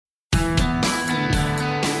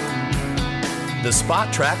The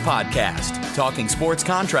Spot Track Podcast, talking sports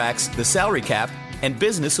contracts, the salary cap, and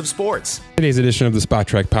business of sports. Today's edition of the Spot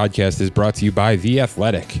Track Podcast is brought to you by The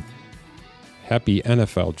Athletic. Happy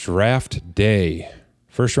NFL Draft Day.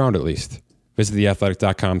 First round, at least. Visit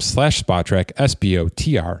theathletic.com/SpotTrack,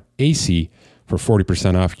 SPOTRAC, for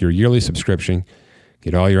 40% off your yearly subscription.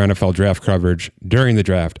 Get all your NFL draft coverage during the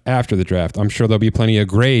draft, after the draft. I'm sure there'll be plenty of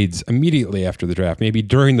grades immediately after the draft, maybe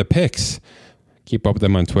during the picks. Keep up with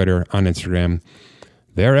them on Twitter, on Instagram.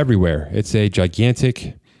 They're everywhere. It's a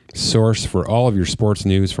gigantic source for all of your sports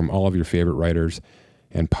news from all of your favorite writers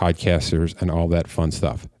and podcasters and all that fun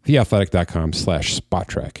stuff.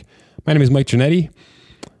 Theathletic.com/SpotTrack. My name is Mike Giannetti.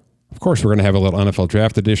 Of course, we're going to have a little NFL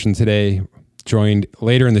Draft edition today, joined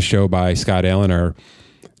later in the show by Scott Allen, our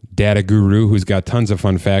data guru, who's got tons of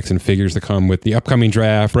fun facts and figures to come with the upcoming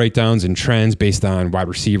draft, breakdowns and trends based on wide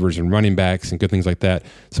receivers and running backs and good things like that.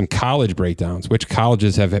 Some college breakdowns, which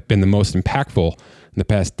colleges have been the most impactful in the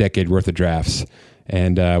past decade worth of drafts.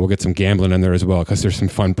 And we'll get some gambling in there as well, because there's some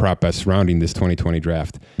fun prop bets surrounding this 2020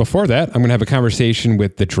 draft. Before that, I'm going to have a conversation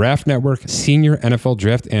with the Draft Network senior NFL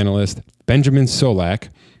draft analyst, Benjamin Solak,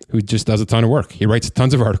 who just does a ton of work. He writes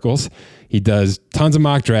tons of articles. He does tons of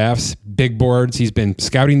mock drafts, big boards. He's been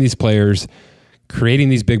scouting these players, creating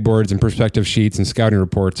these big boards and perspective sheets and scouting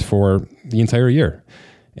reports for the entire year.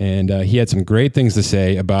 And he had some great things to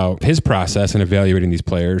say about his process in evaluating these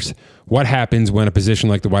players. What happens when a position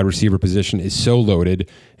like the wide receiver position is so loaded,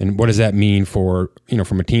 and what does that mean for,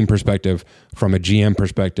 from a team perspective, from a GM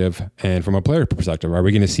perspective, and from a player perspective? Are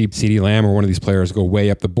we going to see CeeDee Lamb or one of these players go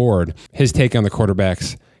way up the board? His take on the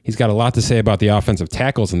quarterbacks. He's got a lot to say about the offensive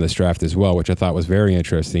tackles in this draft as well, which I thought was very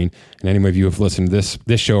interesting. And any of you who have listened to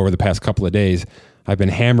this show over the past couple of days, I've been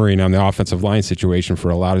hammering on the offensive line situation for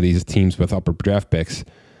a lot of these teams with upper draft picks.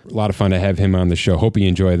 A lot of fun to have him on the show. Hope you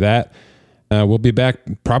enjoy that. We'll be back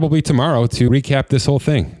probably tomorrow to recap this whole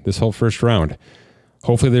thing, this whole first round.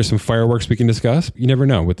 Hopefully there's some fireworks we can discuss. You never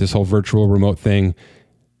know with this whole virtual remote thing.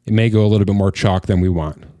 It may go a little bit more chalk than we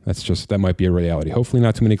want. That might be a reality. Hopefully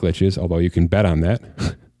not too many glitches, although you can bet on that,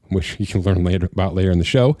 which you can learn about later in the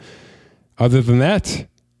show. Other than that,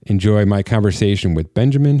 enjoy my conversation with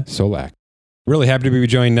Benjamin Solak. Really happy to be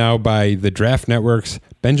joined now by the Draft Network's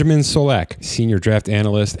Benjamin Solak, Senior Draft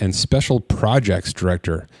Analyst and Special Projects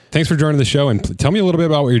Director. Thanks for joining the show, and tell me a little bit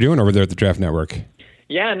about what you're doing over there at the Draft Network.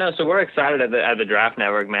 Yeah, no, so we're excited at the Draft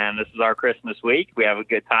Network, man. This is our Christmas week. We have a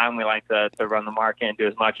good time. We like to run the market and do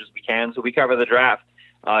as much as we can. So we cover the draft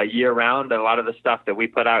year round. A lot of the stuff that we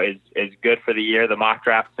put out is good for the year. The mock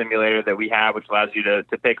draft simulator that we have, which allows you to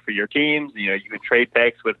pick for your teams. You can trade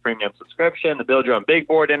picks with premium subscription, the build your own big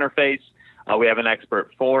board interface. We have an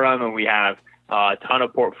expert forum, and we have a ton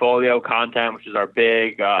of portfolio content, which is our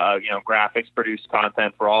big, graphics produced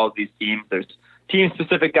content for all of these teams. There's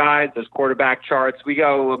team-specific guides, there's quarterback charts. We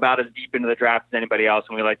go about as deep into the draft as anybody else,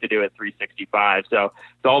 and we like to do it 365. So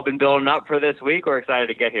it's all been building up for this week. We're excited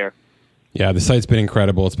to get here. Yeah, the site's been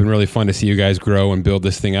incredible. It's been really fun to see you guys grow and build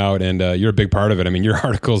this thing out, and you're a big part of it. I mean, your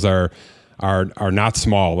articles are not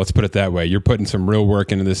small. Let's put it that way. You're putting some real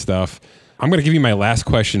work into this stuff. I'm going to give you my last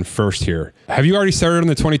question first here. Have you already started on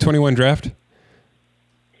the 2021 draft?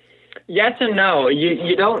 Yes and no.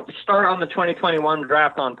 You don't start on the 2021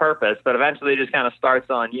 draft on purpose, but eventually it just kind of starts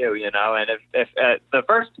on you, And if the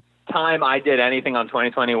first time I did anything on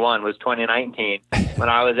 2021 was 2019 when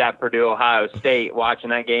I was at Purdue, Ohio State, watching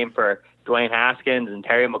that game for Dwayne Haskins and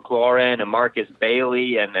Terry McLaurin and Marcus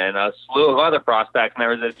Bailey and a slew of other prospects. And there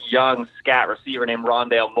was this young scat receiver named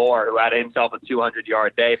Rondale Moore who had himself a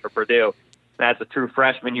 200-yard day for Purdue. That's a true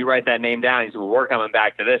freshman. You write that name down. He said, well, we're coming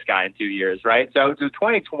back to this guy in 2 years, right? So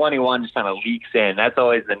 2021 just kind of leaks in. That's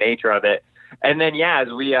always the nature of it. And then, as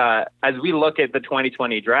we look at the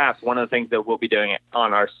 2020 draft, one of the things that we'll be doing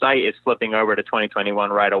on our site is flipping over to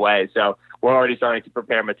 2021 right away. So we're already starting to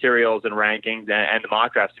prepare materials and rankings and the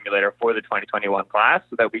mock draft simulator for the 2021 class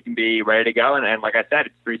so that we can be ready to go. And like I said,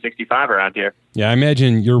 it's 365 around here. Yeah, I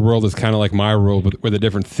imagine your world is kind of like my world with a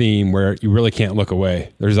different theme where you really can't look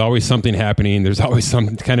away. There's always something happening. There's always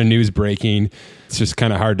some kind of news breaking. It's just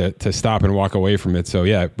kind of hard to stop and walk away from it. So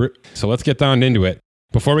so let's get down into it.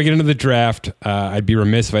 Before we get into the draft, I'd be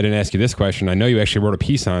remiss if I didn't ask you this question. I know you actually wrote a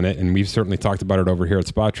piece on it, and we've certainly talked about it over here at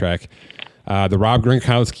Spot Track. The Rob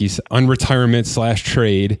Gronkowski's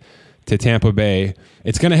unretirement/trade to Tampa Bay.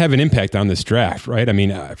 It's going to have an impact on this draft, right? I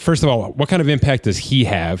mean, first of all, what kind of impact does he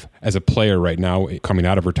have as a player right now coming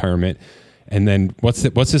out of retirement? And then what's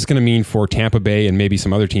this going to mean for Tampa Bay and maybe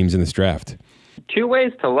some other teams in this draft? Two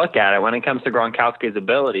ways to look at it when it comes to Gronkowski's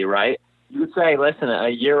ability, right? you would say, listen, a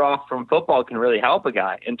year off from football can really help a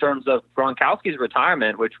guy. In terms of Gronkowski's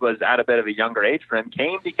retirement, which was at a bit of a younger age for him,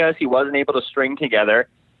 came because he wasn't able to string together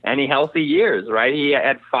any healthy years, right? He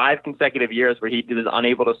had 5 consecutive years where he was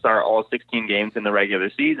unable to start all 16 games in the regular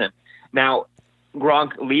season. Now,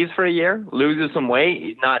 Gronk leaves for a year, loses some weight,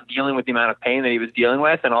 he's not dealing with the amount of pain that he was dealing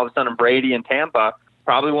with, and all of a sudden Brady in Tampa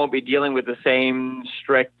probably won't be dealing with the same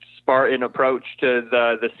strict Spartan approach to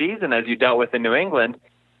the season as you dealt with in New England.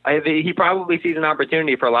 He probably sees an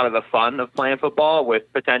opportunity for a lot of the fun of playing football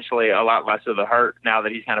with potentially a lot less of the hurt now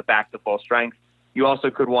that he's kind of back to full strength. You also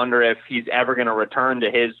could wonder if he's ever going to return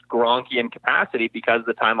to his Gronkian capacity because of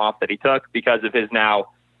the time off that he took, because of his now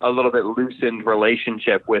a little bit loosened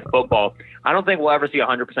relationship with football. I don't think we'll ever see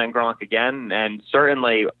 100% Gronk again, and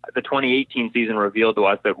certainly the 2018 season revealed to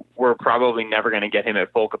us that we're probably never going to get him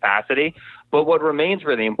at full capacity. But what remains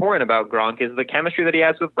really important about Gronk is the chemistry that he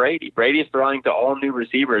has with Brady. Brady is throwing to all new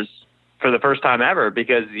receivers for the first time ever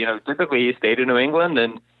because, typically he stayed in New England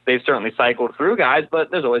and they've certainly cycled through guys, but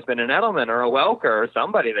there's always been an Edelman or a Welker or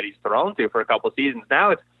somebody that he's thrown to for a couple of seasons. Now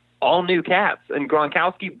it's all new cats, and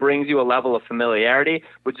Gronkowski brings you a level of familiarity,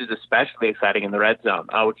 which is especially exciting in the red zone,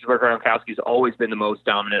 which is where Gronkowski's always been the most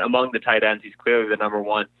dominant. Among the tight ends, he's clearly the number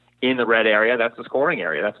one in the red area. That's the scoring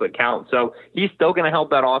area. That's what counts. So he's still going to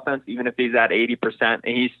help that offense, even if he's at 80%,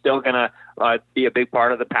 and he's still going to be a big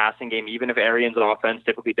part of the passing game, even if Arians' offense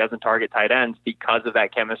typically doesn't target tight ends because of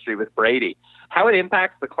that chemistry with Brady. How it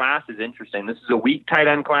impacts the class is interesting. This is a weak tight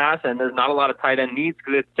end class, and there's not a lot of tight end needs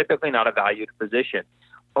because it's typically not a valued position.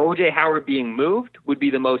 O.J. Howard being moved would be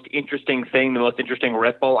the most interesting thing, the most interesting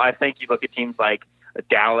ripple. I think you look at teams like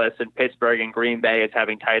Dallas and Pittsburgh and Green Bay as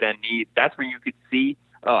having tight end needs. That's where you could see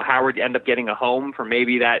Howard end up getting a home for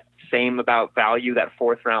maybe that same about value, that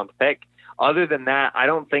 4th round pick. Other than that, I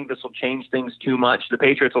don't think this will change things too much. The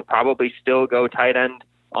Patriots will probably still go tight end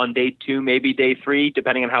on day 2, maybe day 3,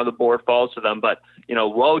 depending on how the board falls for them. But,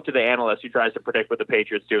 woe to the analyst who tries to predict what the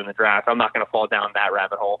Patriots do in the draft. I'm not going to fall down that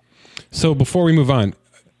rabbit hole. So before we move on,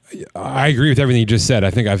 I agree with everything you just said.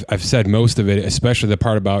 I think I've said most of it, especially the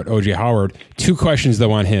part about O.J. Howard. 2 questions,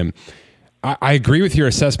 though, on him. I agree with your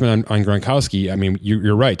assessment on Gronkowski. I mean,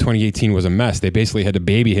 you're right. 2018 was a mess. They basically had to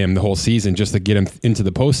baby him the whole season just to get him into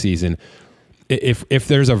the postseason. If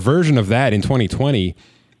there's a version of that in 2020,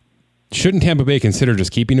 shouldn't Tampa Bay consider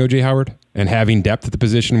just keeping O.J. Howard and having depth at the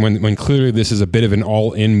position when clearly this is a bit of an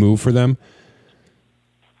all-in move for them?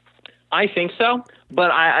 I think so.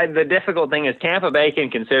 But the difficult thing is Tampa Bay can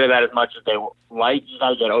consider that as much as they like. You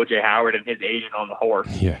got to get O.J. Howard and his agent on the horse.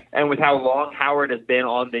 Yeah. And with how long Howard has been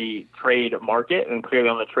on the trade market and clearly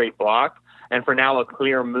on the trade block, and for now a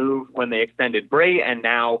clear move when they extended Bray and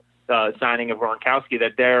now the signing of Gronkowski,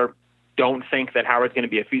 that they don't think that Howard's going to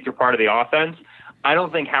be a feature part of the offense. I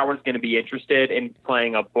don't think Howard's going to be interested in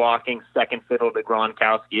playing a blocking second fiddle to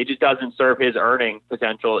Gronkowski. It just doesn't serve his earning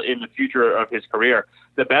potential in the future of his career.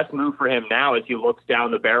 The best move for him now as he looks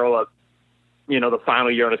down the barrel of, the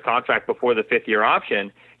final year of his contract before the 5th-year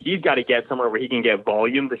option, he's got to get somewhere where he can get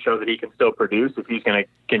volume to show that he can still produce if he's going to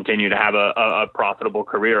continue to have a profitable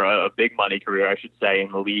career, a big money career, I should say,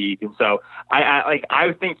 in the league. And so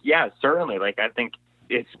I think, yeah, certainly. I think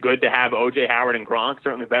it's good to have O.J. Howard and Gronk,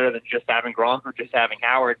 certainly better than just having Gronk or just having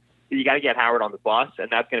Howard. You got to get Howard on the bus, and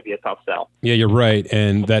that's going to be a tough sell. Yeah, you're right.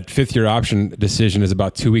 And that 5th-year option decision is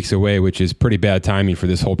about 2 weeks away, which is pretty bad timing for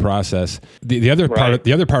this whole process. The other part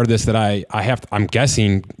of this that I'm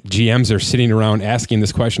guessing GMs are sitting around asking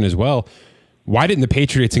this question as well. Why didn't the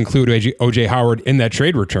Patriots include O.J. Howard in that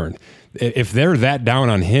trade return? If they're that down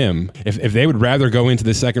on him, if they would rather go into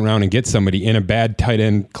the 2nd round and get somebody in a bad tight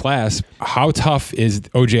end class, how tough is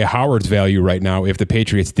O.J. Howard's value right now if the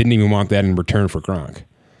Patriots didn't even want that in return for Gronk?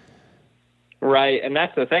 Right, and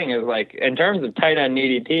that's the thing is, in terms of tight end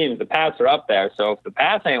needy teams, the Pats are up there. So if the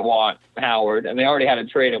Pats ain't want Howard, and they already had a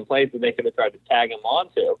trade in place that they could have tried to tag him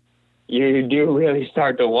onto, you do really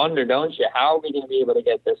start to wonder, don't you? How are we going to be able to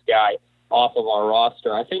get this guy off of our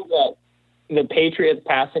roster? I think that the Patriots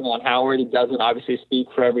passing on Howard doesn't obviously speak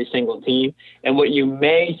for every single team. And what you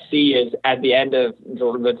may see is at the end of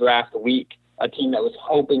the draft week, a team that was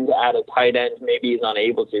hoping to add a tight end maybe is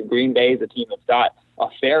unable to. Green Bay is a team that's got a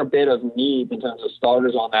fair bit of needs in terms of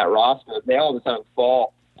starters on that roster. If they all of a sudden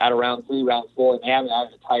fall at round 3, round 4, and they haven't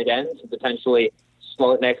added a tight end to potentially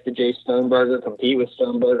start next to Jay Sternberger, compete with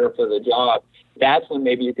Sternberger for the job, that's when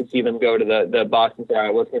maybe you could see them go to the Bucs and say, all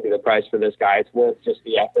right, what's going to be the price for this guy? It's worth just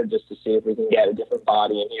the effort just to see if we can get a different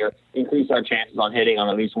body in here, increase our chances on hitting on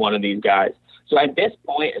at least one of these guys. So at this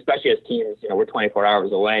point, especially as teams, we're 24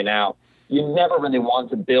 hours away now, you never really want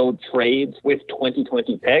to build trades with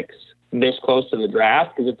 2020 picks this close to the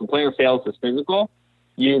draft, because if the player fails his physical,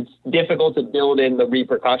 it's difficult to build in the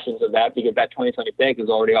repercussions of that because that 2020 pick is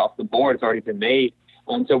already off the board. It's already been made.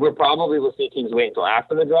 And so we're probably will see teams wait until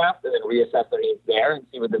after the draft and then reassess their needs there and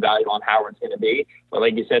see what the value on Howard's going to be. But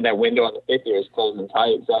like you said, that window on the fifth year is closing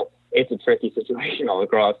tight. So it's a tricky situation all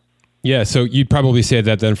across. Yeah, so you'd probably say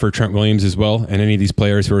that then for Trent Williams as well, and any of these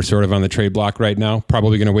players who are sort of on the trade block right now,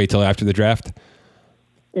 probably going to wait till after the draft?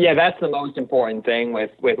 Yeah, that's the most important thing with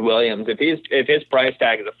Williams. If his price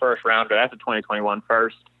tag is a first rounder, that's a 2021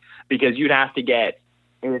 first, because you'd have to get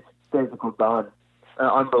his physical done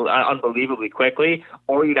unbelievably quickly,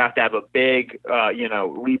 or you'd have to have a big,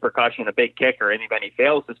 repercussion, a big kicker, and if he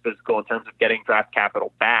fails his physical in terms of getting draft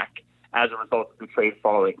capital back as a result of the trade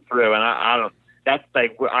falling through. And I don't. That's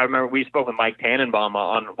like, I remember we spoke with Mike Tannenbaum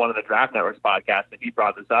on one of the Draft Network's podcasts, and he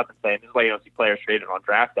brought this up and saying this is why you don't see players traded on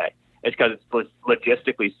draft day. It's because it's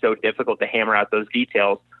logistically so difficult to hammer out those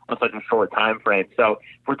details on such a short time frame. So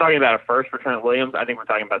if we're talking about a first for Trent Williams, I think we're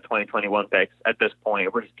talking about 2021 picks at this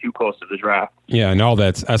point. We're just too close to the draft. Yeah, and all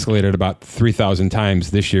that's escalated about 3,000 times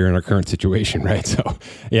this year in our current situation, right? So,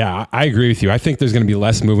 yeah, I agree with you. I think there's going to be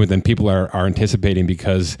less movement than people are anticipating,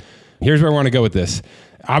 because here's where I want to go with this.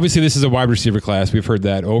 Obviously, this is a wide receiver class. We've heard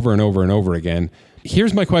that over and over and over again.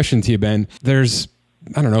 Here's my question to you, Ben. There's,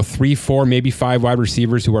 3, 4, maybe 5 wide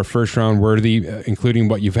receivers who are first round worthy, including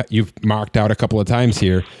what you've marked out a couple of times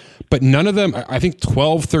here. But none of them, I think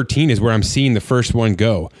 12, 13 is where I'm seeing the first one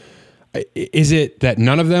go. Is it that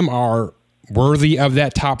none of them are worthy of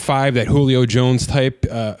that top 5, that Julio Jones type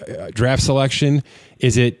draft selection?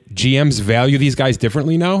 Is it GMs value these guys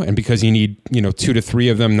differently now? And because you need, 2 to 3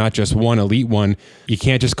 of them, not just one elite one, you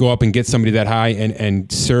can't just go up and get somebody that high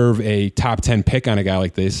and serve a top 10 pick on a guy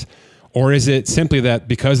like this? Or is it simply that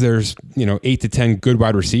because there's, 8 to 10 good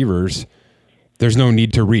wide receivers, there's no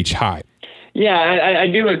need to reach high? Yeah, I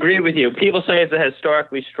do agree with you. People say it's a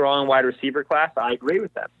historically strong wide receiver class. I agree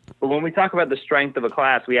with them. But when we talk about the strength of a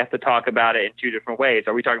class, we have to talk about it in 2 different ways.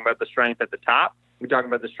 Are we talking about the strength at the top? We're talking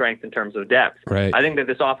about the strength in terms of depth. Right. I think that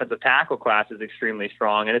this offensive tackle class is extremely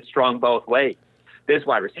strong, and it's strong both ways. This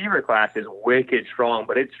wide receiver class is wicked strong,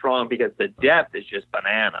 but it's strong because the depth is just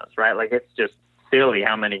bananas, right? Like, it's just silly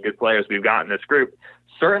how many good players we've got in this group.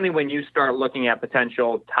 Certainly when you start looking at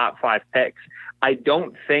potential top 5 picks, I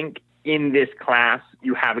don't think in this class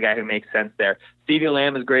you have a guy who makes sense there. CeeDee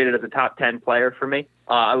Lamb is graded as a top 10 player for me.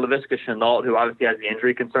 Laviska Shenault, who obviously has the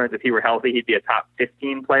injury concerns, if he were healthy, he'd be a top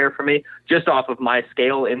 15 player for me, just off of my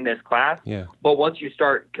scale in this class. Yeah. But once you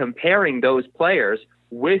start comparing those players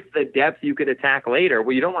with the depth you could attack later,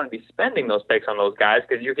 well, you don't want to be spending those picks on those guys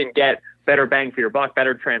because you can get better bang for your buck,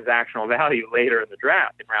 better transactional value later in the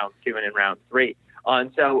draft in round 2 and in round 3.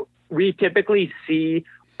 And so we typically see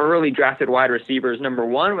early drafted wide receivers, number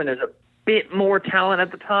 1, when there's a bit more talent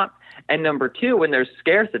at the top, and number 2, when there's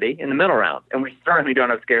scarcity in the middle round. And we certainly don't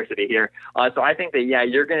have scarcity here. So I think that,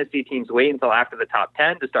 you're going to see teams wait until after the top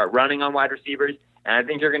 10 to start running on wide receivers. And I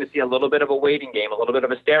think you're going to see a little bit of a waiting game, a little bit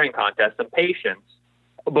of a staring contest, some patience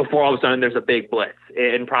before all of a sudden there's a big blitz.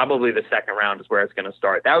 And probably the second round is where it's going to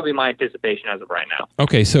start. That would be my anticipation as of right now.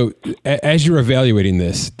 Okay, so as you're evaluating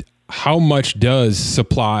this, how much does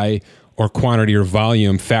supply or quantity or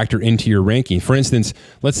volume factor into your ranking? For instance,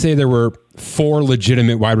 let's say there were 4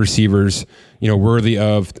 legitimate wide receivers, worthy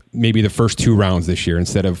of maybe the first 2 rounds this year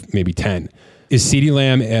instead of maybe 10. Is CeeDee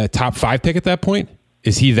Lamb a top 5 pick at that point?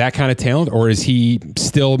 Is he that kind of talent, or is he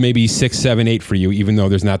still maybe 6, 7, 8 for you, even though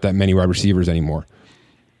there's not that many wide receivers anymore?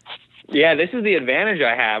 Yeah, this is the advantage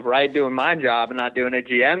I have, right? Doing my job and not doing a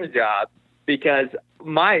GM's job, because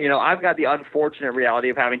I've got the unfortunate reality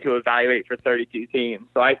of having to evaluate for 32 teams.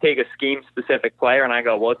 So I take a scheme-specific player and I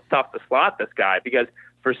go, well, it's tough to slot this guy because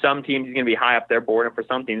for some teams he's going to be high up their board and for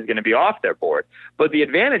some teams he's going to be off their board. But the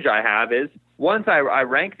advantage I have is once I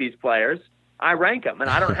rank these players, I rank them, and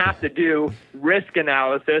I don't have to do risk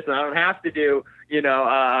analysis, and I don't have to do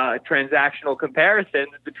transactional comparisons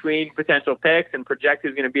between potential picks and project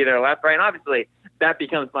who's going to be there left, right. And obviously, that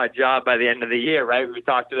becomes my job by the end of the year, right? We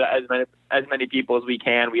talk to as many people as we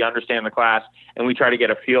can. We understand the class, and we try to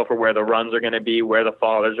get a feel for where the runs are going to be, where the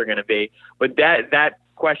fallers are going to be. But that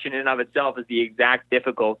question in and of itself is the exact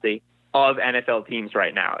difficulty of NFL teams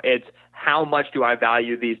right now. It's how much do I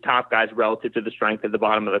value these top guys relative to the strength at the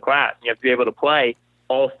bottom of the class? You have to be able to play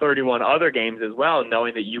all 31 other games as well,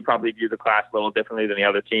 knowing that you probably view the class a little differently than the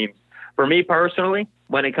other teams. For me personally,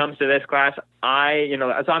 when it comes to this class, so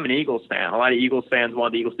I'm an Eagles fan. A lot of Eagles fans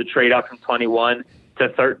want the Eagles to trade up from 21 to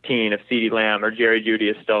 13 if CeeDee Lamb or Jerry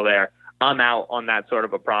Jeudy is still there. I'm out on that sort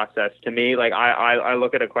of a process. To me, I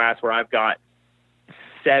look at a class where I've got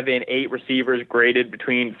 7, 8 receivers graded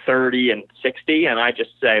between 30 and 60, and I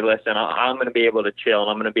just say, listen, I'm going to be able to chill,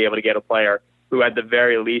 and I'm going to be able to get a player who at the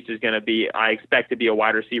very least is going to be, I expect to be a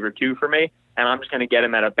wide receiver 2 for me. And I'm just going to get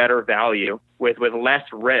him at a better value with less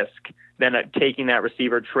risk than taking that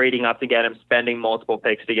receiver, trading up to get him, spending multiple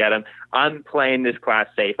picks to get him. I'm playing this class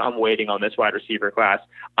safe. I'm waiting on this wide receiver class.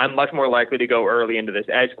 I'm much more likely to go early into this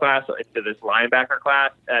edge class, into this linebacker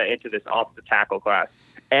class, into this offensive tackle class.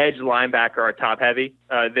 Edge, linebacker are top heavy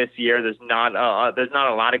this year. There's not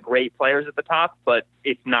a lot of great players at the top, but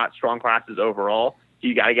it's not strong classes overall. So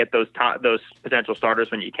you got to get those potential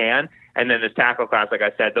starters when you can. And then this tackle class, like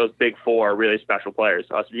I said, those big 4 are really special players.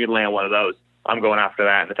 So if you land one of those, I'm going after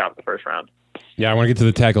that in the top of the first round. Yeah, I want to get to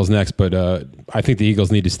the tackles next, but I think the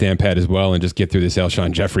Eagles need to stand pat as well and just get through this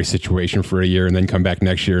Alshon Jeffrey situation for a year and then come back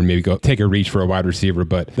next year and maybe go take a reach for a wide receiver.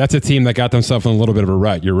 But that's a team that got themselves in a little bit of a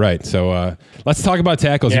rut. You're right. So let's talk about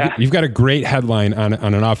tackles. Yeah. You've got a great headline on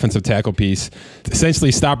an offensive tackle piece.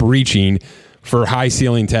 Essentially, stop reaching for high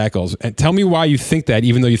ceiling tackles. And tell me why you think that,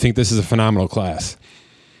 even though you think this is a phenomenal class.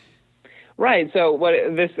 Right. So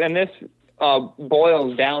this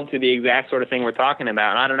boils down to the exact sort of thing we're talking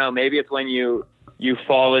about. And I don't know, maybe it's when you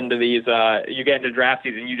fall into these, you get into draft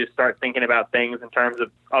season, you just start thinking about things in terms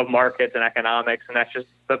of markets and economics, and that's just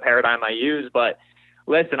the paradigm I use. But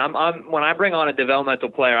listen, when I bring on a developmental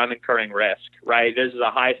player, I'm incurring risk, right? This is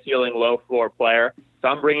a high ceiling, low floor player. So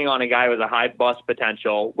I'm bringing on a guy with a high bust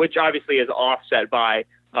potential, which obviously is offset by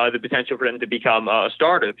the potential for him to become a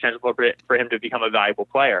starter, the potential for him to become a valuable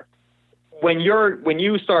player. When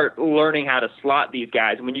you start learning how to slot these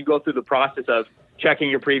guys, and when you go through the process of checking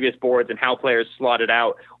your previous boards and how players slotted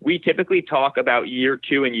out, we typically talk about year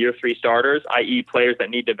 2 and year 3 starters, i.e. players that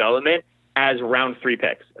need development, as round 3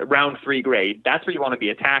 picks, round 3 grade. That's what you want to be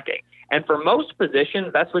attacking. And for most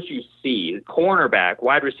positions, that's what you see: cornerback,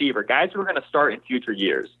 wide receiver, guys who are going to start in future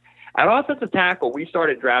years. At offensive tackle, we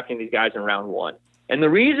started drafting these guys in round 1. And the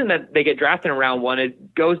reason that they get drafted in round 1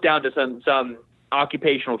 goes down to some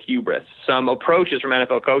occupational hubris, some approaches from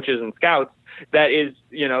NFL coaches and scouts that is,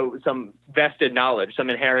 some vested knowledge, some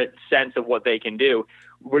inherent sense of what they can do.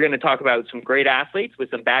 We're going to talk about some great athletes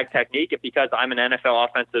with some bag technique. If because I'm an NFL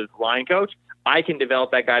offensive line coach, I can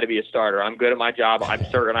develop that guy to be a starter. I'm good at my job. I'm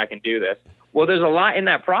certain I can do this. Well, there's a lot in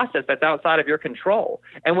that process that's outside of your control.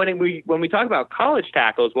 And when we talk about college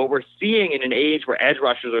tackles, what we're seeing in an age where edge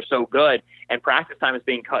rushers are so good and practice time is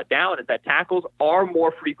being cut down is that tackles are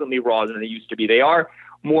more frequently raw than they used to be. They are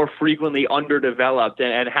more frequently underdeveloped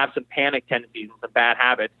and have some panic tendencies and some bad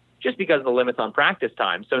habits just because of the limits on practice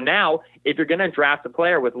time. So now, if you're going to draft a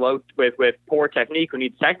player with poor technique who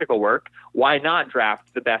needs technical work, why not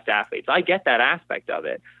draft the best athletes? I get that aspect of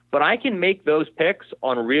it. But I can make those picks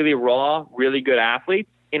on really raw, really good athletes.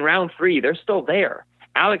 In round 3, they're still there.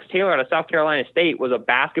 Alex Taylor out of South Carolina State was a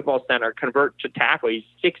basketball center, convert to tackle. He's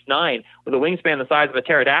 6'9", with a wingspan the size of a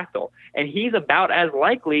pterodactyl. And he's about as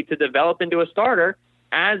likely to develop into a starter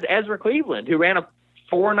as Ezra Cleveland, who ran a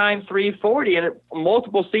 4.93 40 and a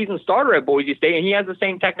multiple season starter at Boise State, and he has the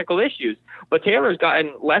same technical issues. But Taylor's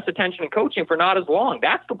gotten less attention in coaching for not as long.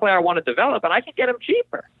 That's the player I want to develop, and I can get him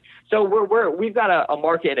cheaper. So we've got a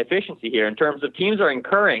market inefficiency here in terms of teams are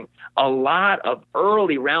incurring a lot of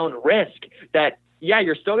early round risk that, yeah,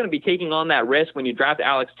 you're still going to be taking on that risk when you draft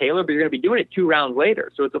Alex Taylor, but you're going to be doing it 2 rounds later.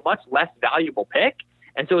 So it's a much less valuable pick.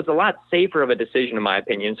 And so it's a lot safer of a decision, in my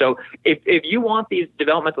opinion. So if you want these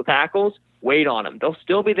developmental tackles, wait on them. They'll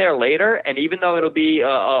still be there later. And even though it'll be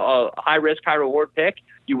a high risk, high reward pick,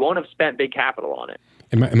 you won't have spent big capital on it.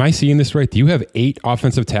 Am I seeing this right? Do you have 8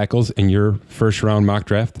 offensive tackles in your first round mock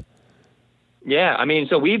draft? Yeah, I mean,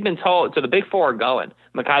 so we've been told, so the big 4 are going.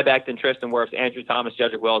 Mekhi Becton, Tristan Wirfs, Andrew Thomas,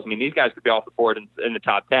 Jedrick Wills. I mean, these guys could be off the board in the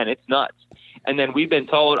top 10. It's nuts. And then we've been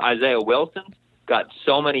told Isaiah Wilson's got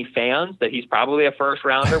so many fans that he's probably a first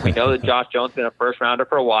rounder. We know that Josh Jones has been a first rounder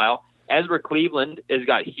for a while. Ezra Cleveland has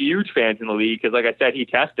got huge fans in the league because, like I said, he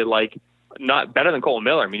tested like not better than Cole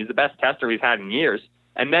Miller. I mean, he's the best tester we've had in years.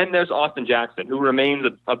 And then there's Austin Jackson, who remains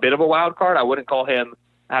a bit of a wild card. I wouldn't call him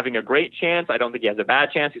having a great chance. I don't think he has a bad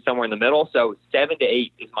chance. He's somewhere in the middle. So 7 to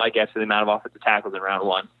 8 is my guess for the amount of offensive tackles in round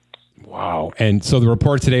 1. Wow. And so the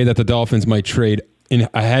report today that the Dolphins might trade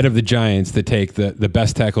ahead of the Giants to take the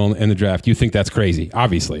best tackle in the draft, you think that's crazy,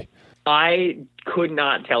 obviously. I could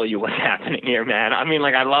not tell you what's happening here, man. I mean,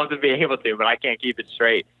 like, I'd love to be able to, but I can't keep it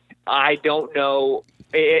straight. I don't know.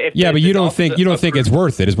 But you don't think it's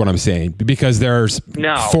worth it, is what I'm saying, because there's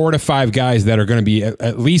 4 to 5 guys that are going to be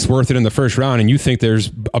at least worth it in the first round, and you think there's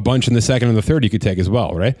a bunch in the second and the third you could take as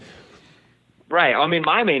well, right? Right. I mean,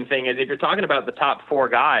 my main thing is if you're talking about the top 4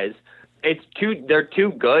 guys, they're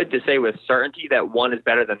too good to say with certainty that one is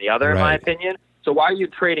better than the other, in my opinion. So why are you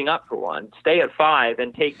trading up for one? Stay at 5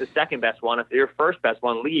 and take the second best one if your first best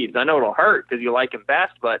one leaves. I know it'll hurt because you like him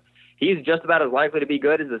best, but he's just about as likely to be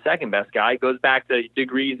good as the second best guy. It goes back to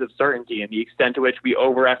degrees of certainty and the extent to which we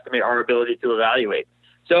overestimate our ability to evaluate.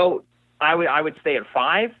 So I would stay at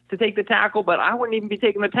 5 to take the tackle, but I wouldn't even be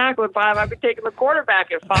taking the tackle at 5. I'd be taking the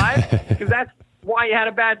quarterback at 5 because that's why you had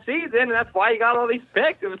a bad season, and that's why you got all these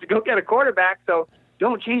picks. It was to go get a quarterback. So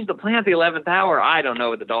don't change the plan at the 11th hour. I don't know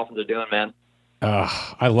what the Dolphins are doing, man.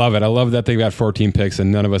 I love it. I love that they've got 14 picks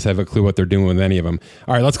and none of us have a clue what they're doing with any of them.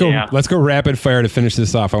 All right, let's go. Yeah. Let's go rapid fire to finish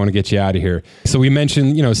this off. I want to get you out of here. So we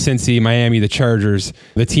mentioned, Cincy, Miami, the Chargers,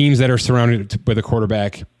 the teams that are surrounded with a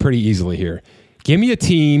quarterback pretty easily here. Give me a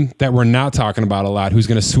team that we're not talking about a lot who's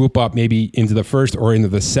going to swoop up maybe into the first or into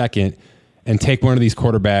the second and take one of these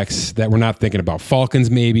quarterbacks that we're not thinking about. Falcons,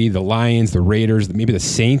 maybe the Lions, the Raiders, maybe the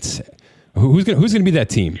Saints. Who's going to be that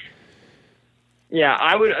team? Yeah,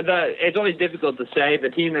 I would. It's always difficult to say. The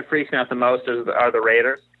team that freaks me out the most are the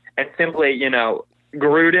Raiders, and simply,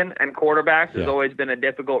 Gruden and quarterbacks has always been a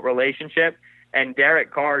difficult relationship, and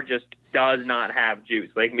Derek Carr just does not have juice.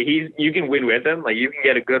 Like you can win with him, like you can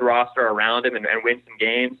get a good roster around him and win some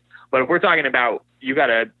games. But if we're talking about you got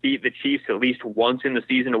to beat the Chiefs at least once in the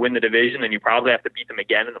season to win the division, and you probably have to beat them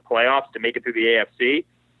again in the playoffs to make it through the AFC.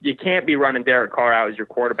 You can't be running Derek Carr out as your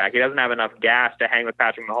quarterback. He doesn't have enough gas to hang with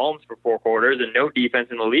Patrick Mahomes for 4 quarters, and no defense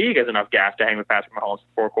in the league has enough gas to hang with Patrick Mahomes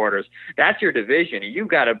for 4 quarters. That's your division. You've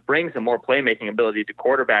got to bring some more playmaking ability to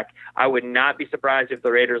quarterback. I would not be surprised if the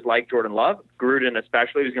Raiders like Jordan Love, Gruden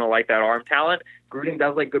especially, who's going to like that arm talent. Gruden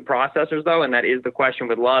does like good processors, though, and that is the question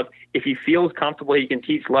with Love. If he feels comfortable, he can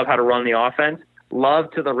teach Love how to run the offense. Love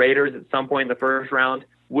to the Raiders at some point in the first round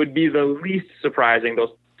would be the least surprising,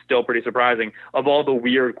 though still pretty surprising, of all the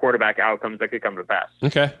weird quarterback outcomes that could come to pass.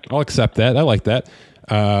 Okay, I'll accept that. I like that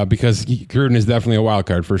because Gruden is definitely a wild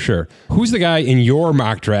card for sure. Who's the guy in your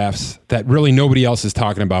mock drafts that really nobody else is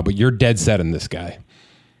talking about, but you're dead set on this guy?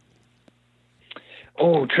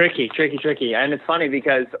 Oh, tricky. And it's funny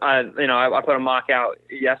because, I put a mock out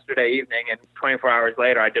yesterday evening, and 24 hours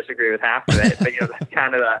later, I disagree with half of it.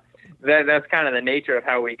 But, that's kind of the nature of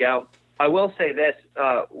how we go. I will say this: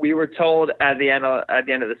 we were told at the end of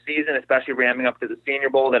the season, especially ramping up to the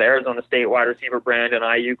Senior Bowl, that Arizona State wide receiver Brandon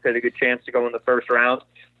Ayuk had a good chance to go in the first round.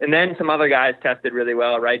 And then some other guys tested really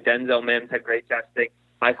well, right? Denzel Mims had great testing.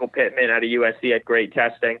 Michael Pittman out of USC had great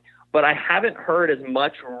testing. But I haven't heard as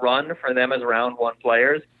much run for them as round 1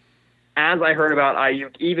 players as I heard about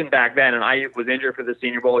Ayuk even back then. And Ayuk was injured for the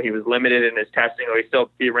Senior Bowl. He was limited in his testing,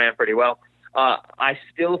 though he ran pretty well. I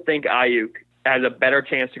still think Ayuk has a better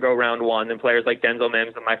chance to go round 1 than players like Denzel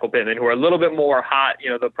Mims and Michael Pittman, who are a little bit more hot,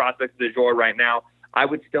 the prospects du jour right now. I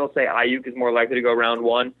would still say Ayuk is more likely to go round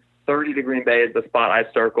 1. 30 to Green Bay is the spot I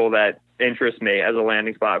circle that interests me as a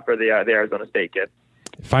landing spot for the Arizona State kid.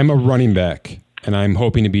 If I'm a running back and I'm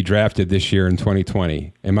hoping to be drafted this year in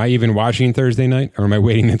 2020, am I even watching Thursday night, or am I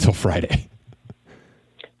waiting until Friday?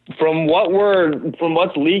 From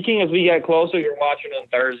what's leaking as we get closer, you're watching on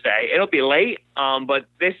Thursday. It'll be late, but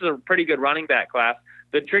this is a pretty good running back class.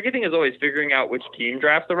 The tricky thing is always figuring out which team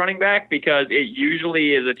drafts the running back, because it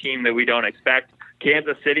usually is a team that we don't expect.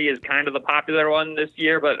 Kansas City is kind of the popular one this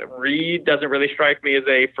year, but Reed doesn't really strike me as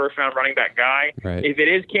a first-round running back guy. Right. If it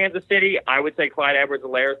is Kansas City, I would say Clyde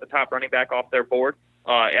Edwards-Helaire is the top running back off their board.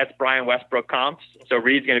 That's Brian Westbrook comps, so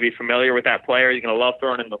Reed's going to be familiar with that player. He's going to love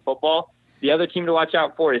throwing in the football. The other team to watch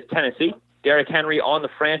out for is Tennessee. Derrick Henry on the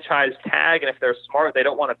franchise tag, and if they're smart, they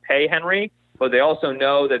don't want to pay Henry, but they also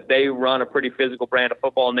know that they run a pretty physical brand of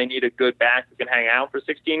football, and they need a good back who can hang out for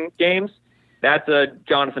 16 games. That's a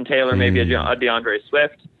Jonathan Taylor, maybe a DeAndre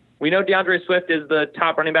Swift. We know DeAndre Swift is the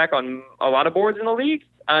top running back on a lot of boards in the league,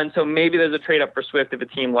 and so maybe there's a trade-up for Swift if a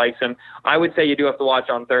team likes him. I would say you do have to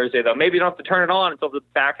watch on Thursday, though. Maybe you don't have to turn it on until the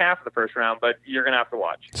back half of the first round, but you're going to have to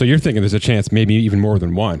watch. So you're thinking there's a chance maybe even more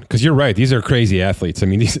than one, because you're right. These are crazy athletes. I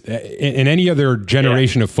mean, in any other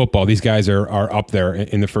generation of football, these guys are up there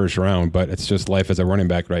in the first round, but it's just life as a running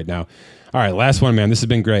back right now. All right, last one, man. This has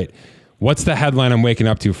been great. What's the headline I'm waking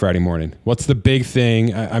up to Friday morning? What's the big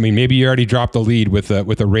thing? I mean, maybe you already dropped the lead with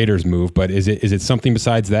a Raiders move, but is it something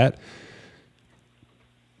besides that?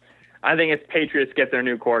 I think it's Patriots get their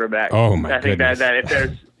new quarterback. Oh my goodness. I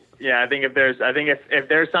think if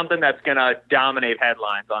there's something that's going to dominate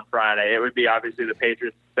headlines on Friday, it would be obviously the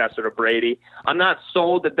Patriots successor to Brady. I'm not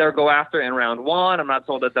sold that they'll go after it in round 1. I'm not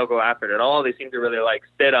sold that they'll go after it at all. They seem to really like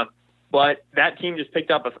Stidham. But that team just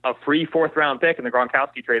picked up a free 4th-round pick in the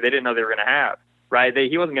Gronkowski trade they didn't know they were going to have, right?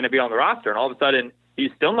 He wasn't going to be on the roster, and all of a sudden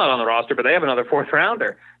he's still not on the roster, but they have another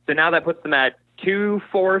 4th-rounder. So now that puts them at 2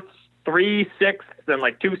 4ths, 3 6ths, and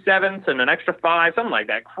like 2 7ths, and an extra 5, something like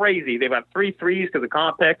that. Crazy. They've got 3 3s because of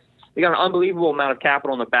comp picks. They got an unbelievable amount of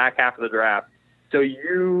capital in the back half of the draft. So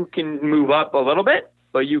you can move up a little bit,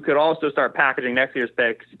 but you could also start packaging next year's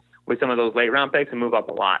picks with some of those late round picks and move up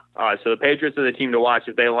a lot. So the Patriots are the team to watch.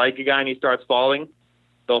 If they like a guy and he starts falling,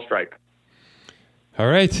 they'll strike. All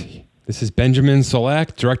right. This is Benjamin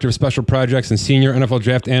Solak, Director of Special Projects and Senior NFL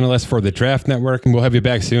Draft Analyst for the Draft Network, and we'll have you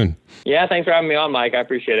back soon. Yeah, thanks for having me on, Mike. I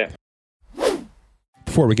appreciate it.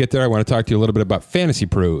 Before we get there, I want to talk to you a little bit about Fantasy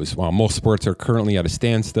Pros. While most sports are currently at a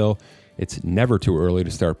standstill, it's never too early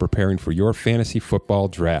to start preparing for your fantasy football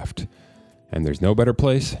draft. And there's no better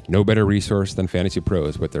place, no better resource than Fantasy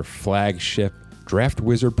Pros with their flagship Draft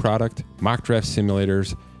Wizard product, mock draft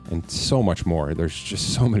simulators, and so much more. There's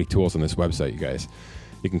just so many tools on this website, you guys.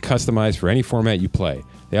 You can customize for any format you play.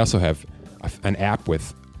 They also have an app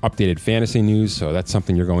with updated fantasy news, so that's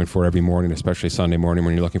something you're going for every morning, especially Sunday morning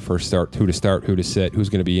when you're looking for who to start, who to sit, who's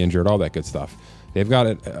going to be injured, all that good stuff. They've got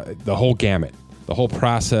it, the whole gamut, the whole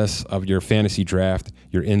process of your fantasy draft,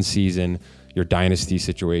 your in-season, your dynasty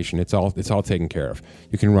situation. It's all taken care of.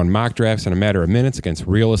 You can run mock drafts in a matter of minutes against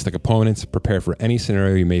realistic opponents, prepare for any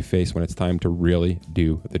scenario you may face when it's time to really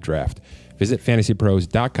do the draft. Visit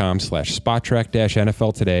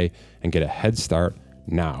fantasypros.com/spottrack-NFL today and get a head start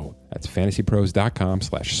now. That's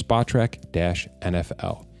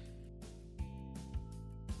fantasypros.com/spottrack-NFL.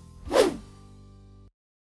 All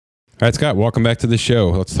right, Scott, welcome back to the show.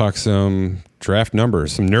 Let's talk some draft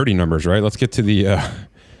numbers, some nerdy numbers, right? Let's get to the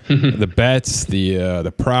the bets,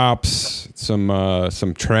 the props,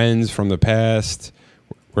 some trends from the past.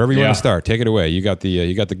 Wherever you want to start, take it away. You got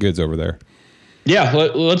the goods over there. Yeah,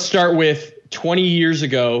 let's start with 20 years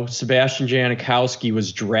ago, Sebastian Janikowski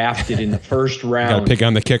was drafted in the first round. Got to pick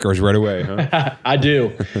on the kickers right away, huh? I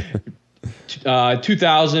do.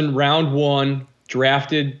 2000, round one,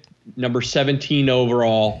 drafted number 17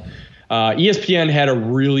 overall. ESPN had a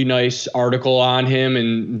really nice article on him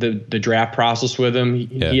and the draft process with him.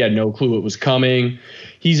 He had no clue it was coming.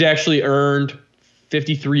 He's actually earned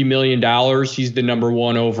 $53 million. He's the number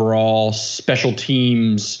one overall special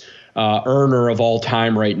teams earner of all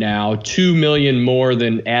time right now, $2 million more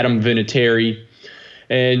than Adam Vinatieri.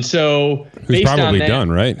 And so who's probably done,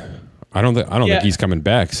 right? I don't think he's coming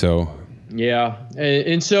back. So yeah.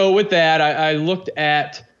 And so with that, I looked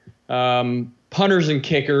at punters and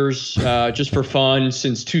kickers just for fun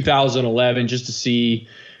since 2011, just to see.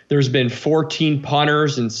 There's been 14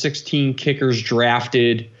 punters and 16 kickers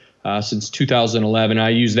drafted since 2011. I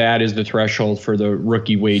use that as the threshold for the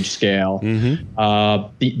rookie wage scale.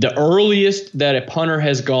 Mm-hmm. The earliest that a punter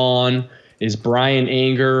has gone is Brian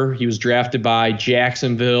Anger. He was drafted by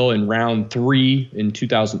Jacksonville in round 3 in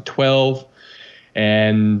 2012.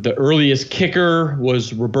 And the earliest kicker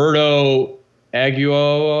was Roberto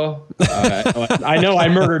Aguiola. I know I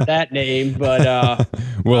murdered that name, but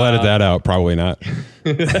we'll edit that out. Probably not.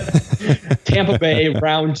 Tampa Bay,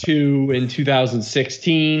 round 2 in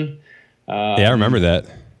 2016. Yeah, I remember that.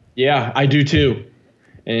 Yeah, I do too.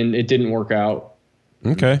 And it didn't work out.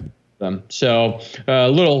 Okay. So a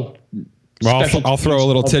little. Well, I'll throw a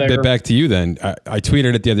little tidbit back to you then. I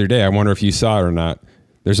tweeted it the other day. I wonder if you saw it or not.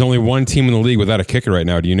 There's only one team in the league without a kicker right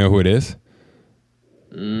now. Do you know who it is?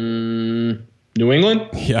 New England?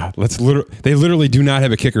 Yeah, they literally do not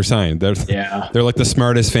have a kicker signed. They're like the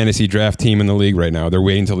smartest fantasy draft team in the league right now. They're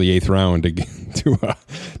waiting until the 8th round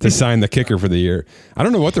to sign the kicker for the year. I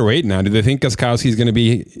don't know what they're waiting on. Do they think Gostkowski's going to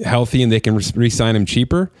be healthy and they can re-sign him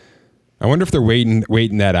cheaper? I wonder if they're waiting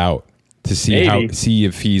that out to see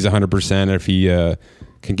if he's 100% or if he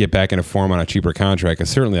can get back into form on a cheaper contract. Because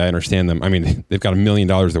certainly I understand them. I mean, they've got $1 million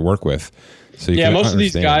to work with. So most of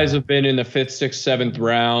these guys have been in the 5th, 6th, 7th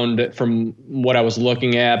round from what I was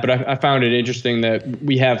looking at. But I found it interesting that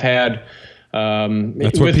we have had.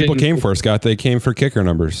 That's what people came for, Scott. They came for kicker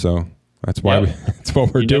numbers. So that's why that's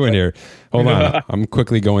what we're doing here. Hold on. I'm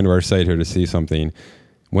quickly going to our site here to see something.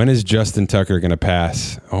 When is Justin Tucker going to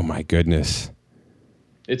pass? Oh, my goodness.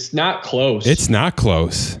 It's not close. It's not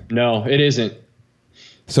close. No, it isn't.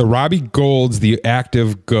 So Robbie Gould's the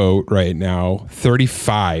active GOAT right now,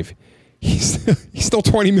 35. He's still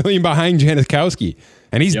 $20 million behind Janikowski,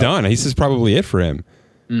 and he's done. This is probably it for him.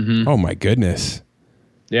 Mm-hmm. Oh, my goodness.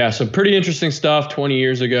 Yeah, so pretty interesting stuff. 20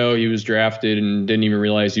 years ago, he was drafted and didn't even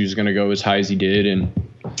realize he was going to go as high as he did. And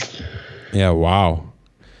yeah, wow.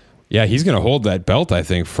 Yeah, he's going to hold that belt, I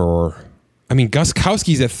think,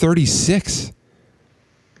 Gostkowski's at 36.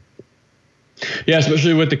 Yeah,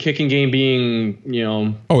 especially with the kicking game being,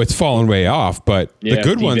 it's fallen way off, but the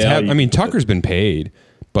good ones have. Tucker's been paid.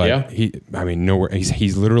 But nowhere.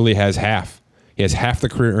 He's literally has half. He has half the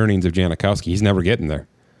career earnings of Janikowski. He's never getting there.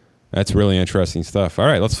 That's really interesting stuff. All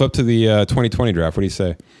right, let's flip to the 2020 draft. What do you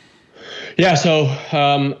say? Yeah, so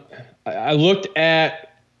I looked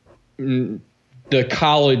at the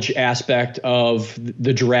college aspect of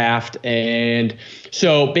the draft. And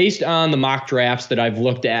so based on the mock drafts that I've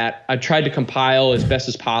looked at, I've tried to compile as best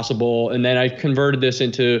as possible. And then I converted this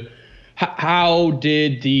into how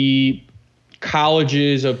did the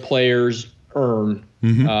colleges of players earn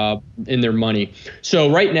in their money.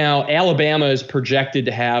 So right now, Alabama is projected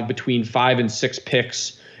to have between 5 and 6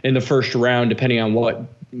 picks in the first round, depending on what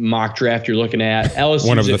mock draft you're looking at. LSU's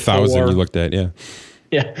one of the 1,000 4. you looked at, yeah.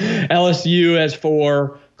 Yeah, LSU has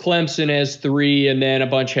 4, Clemson has 3, and then a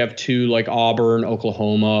bunch have 2, like Auburn,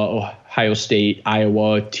 Oklahoma, Ohio State,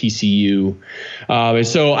 Iowa, TCU. And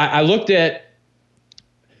so I looked at,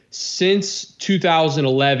 since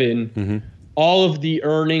 2011, all of the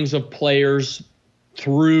earnings of players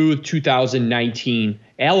through 2019.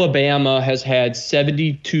 Alabama has had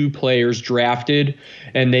 72 players drafted,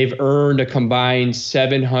 and they've earned a combined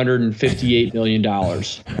 $758 million.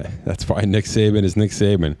 That's why Nick Saban is Nick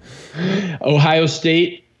Saban. Ohio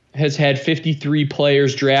State has had 53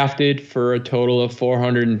 players drafted for a total of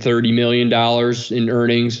 $430 million in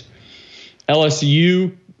earnings.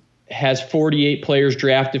 LSU has 48 players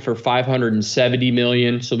drafted for $570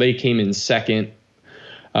 million, so they came in second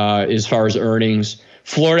as far as earnings.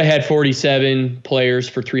 Florida had 47 players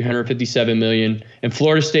for $357 million, and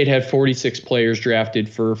Florida State had 46 players drafted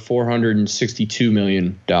for $462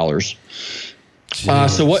 million.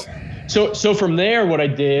 So from there, what I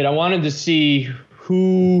did, I wanted to see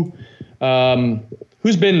who's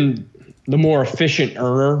been the more efficient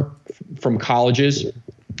earner from colleges,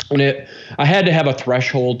 and I had to have a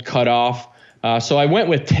threshold cutoff. So I went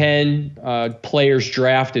with 10 players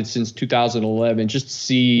drafted since 2011 just to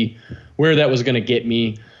see where that was going to get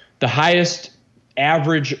me. The highest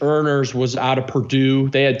average earners was out of Purdue.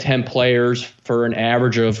 They had 10 players for an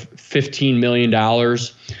average of $15 million.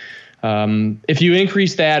 If you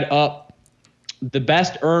increase that up, the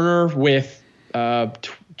best earner with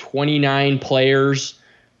 29 players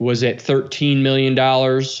was at $13 million,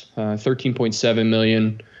 $13.7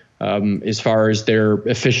 million. As far as their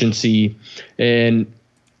efficiency. And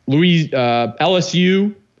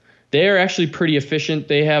LSU, they're actually pretty efficient.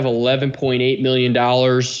 They have $11.8 million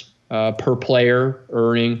per player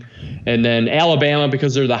earning. And then Alabama,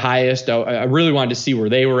 because they're the highest, I really wanted to see where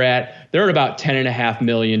they were at. They're at about $10.5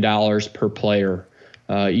 million per player,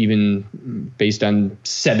 even based on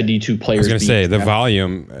 72 players. I was going to say, the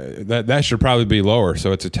volume, that should probably be lower.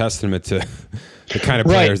 So it's a testament to the kind of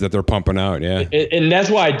players that they're pumping out, yeah. And that's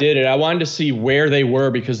why I did it. I wanted to see where they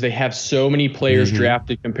were because they have so many players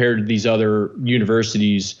drafted compared to these other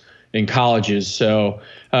universities and colleges. So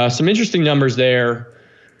some interesting numbers there.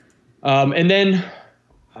 And then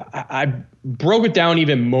I broke it down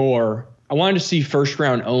even more. I wanted to see first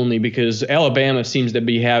round only because Alabama seems to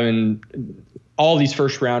be having all these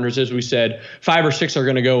first rounders. As we said, 5 or 6 are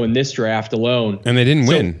going to go in this draft alone. And they didn't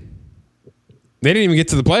win. They didn't even get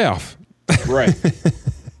to the playoff. Right.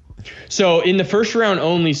 So in the first round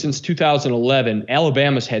only since 2011,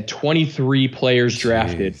 Alabama's had 23 players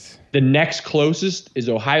drafted. The next closest is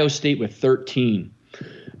Ohio State with 13.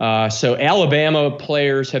 So Alabama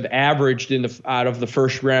players have averaged out of the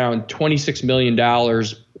first round $26 million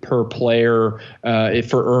per player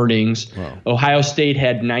for earnings. Wow. Ohio State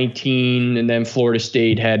had 19, and then Florida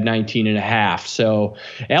State had 19.5. So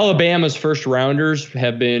Alabama's first rounders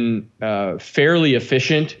have been fairly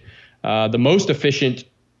efficient. The most efficient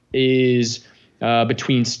is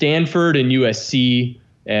between Stanford and USC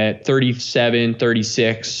at 37,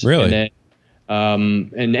 36. Really? And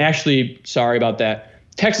then, and actually, sorry about that.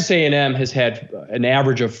 Texas A&M has had an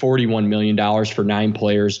average of $41 million for 9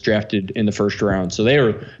 players drafted in the first round. So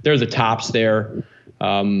they're the tops there.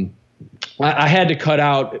 I had to cut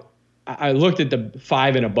out. I looked at the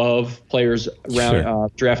 5 and above players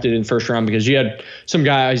drafted in first round because you had some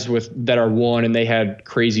guys that are 1 and they had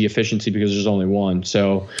crazy efficiency because there's only 1.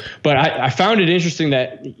 So, but I found it interesting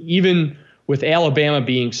that even with Alabama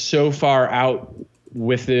being so far out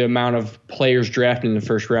with the amount of players drafted in the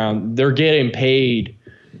first round, they're getting paid.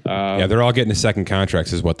 They're all getting a second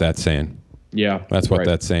contracts is what that's saying. Yeah. That's what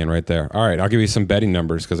that's saying right there. All right, I'll give you some betting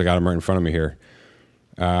numbers because I got them right in front of me here.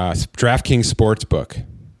 DraftKings Sportsbook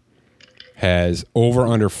has over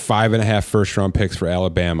under 5.5 first round picks for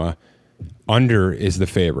Alabama. Under is the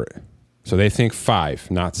favorite. So they think 5,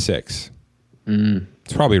 not 6.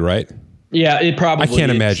 It's probably right. Yeah, it probably I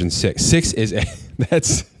can't is. imagine 6. 6 is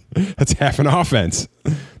that's half an offense.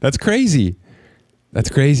 That's crazy. That's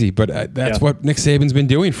crazy, but that's what Nick Saban's been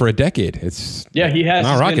doing for a decade. He has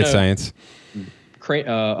not rocket science.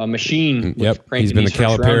 A machine. Yep, he's been the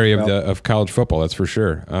Calipari of college football. That's for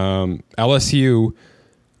sure. LSU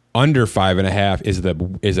under 5.5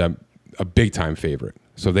 is a big time favorite.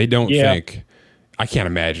 So they don't think I can't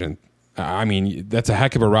imagine. I mean, that's a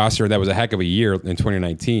heck of a roster. That was a heck of a year in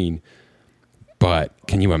 2019. But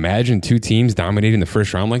can you imagine 2 teams dominating the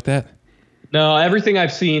first round like that? No, everything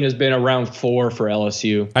I've seen has been around 4 for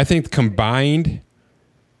LSU. I think combined.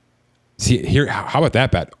 See here, how about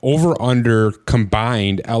that bet? Over under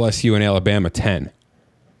combined LSU and Alabama 10.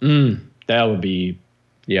 That would be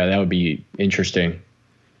interesting.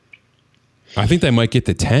 I think they might get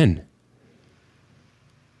to 10.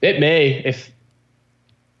 It may if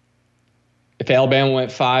Alabama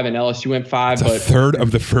went 5 and LSU went 5. It's a third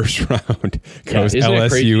of the first round goes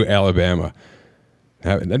LSU, Alabama.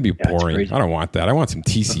 That'd be boring. I don't want that. I want some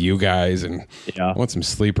TCU guys and I want some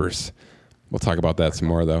sleepers. We'll talk about that some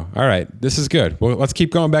more, though. All right. This is good. Well, let's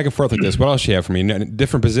keep going back and forth like this. What else do you have for me?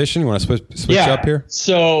 Different position? You want to switch up here?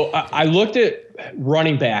 So I looked at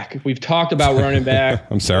running back. We've talked about running back.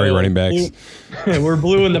 I'm sorry, running backs. We're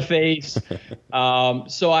blue in the face.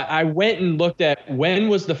 So I went and looked at when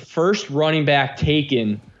was the first running back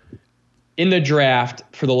taken in the draft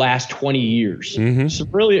for the last 20 years. Some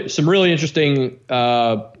really interesting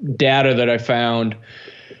data that I found.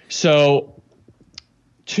 So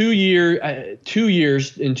 2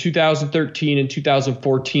 years in 2013 and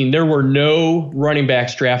 2014, there were no running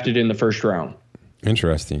backs drafted in the first round.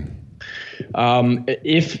 Interesting.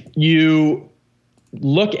 If you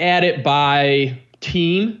look at it by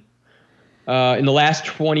team, in the last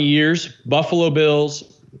 20 years, Buffalo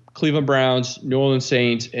Bills, Cleveland Browns, New Orleans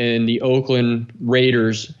Saints, and the Oakland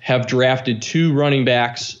Raiders have drafted 2 running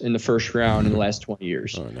backs in the first round in the last 20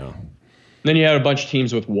 years. Oh, no. Then you had a bunch of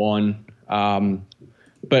teams with 1.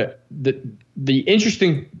 But the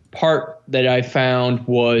interesting part that I found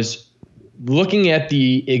was looking at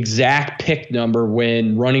the exact pick number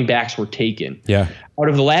when running backs were taken. Yeah. Out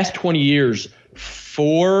of the last 20 years,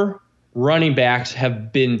 4 running backs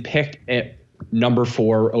have been picked at number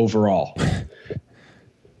 4 overall.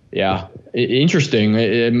 Yeah. Interesting.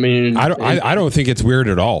 I mean, I don't think it's weird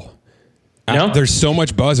at all. No? There's so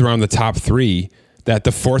much buzz around the top 3 that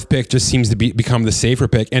the 4th pick just seems to become the safer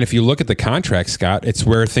pick. And if you look at the contract, Scott, it's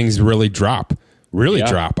where things really drop.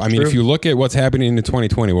 Drop. I mean, if you look at what's happening in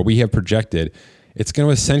 2020, what we have projected, it's going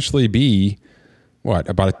to essentially be, what,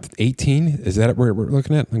 about 18? Is that what we're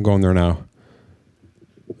looking at? I'm going there now.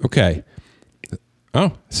 Okay.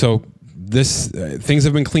 Oh, so this things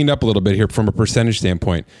have been cleaned up a little bit here from a percentage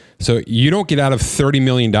standpoint. So you don't get out of $30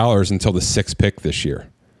 million until the 6th pick this year.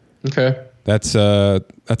 Okay. That's a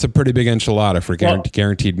pretty big enchilada for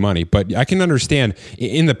guaranteed money. But I can understand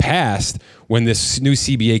in the past when this new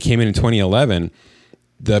CBA came in 2011,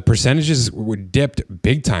 the percentages were dipped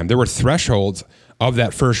big time. There were thresholds of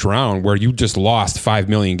that first round where you just lost $5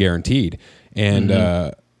 million guaranteed, and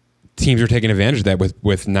teams are taking advantage of that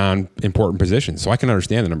with non-important positions. So I can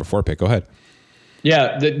understand the number 4 pick. Go ahead.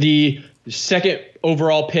 Yeah, the second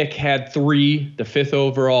overall pick had 3. The 5th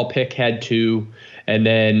overall pick had 2. And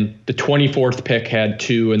then the 24th pick had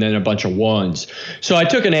 2 and then a bunch of 1s. So I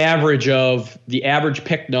took an average of the average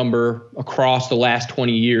pick number across the last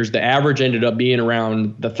 20 years. The average ended up being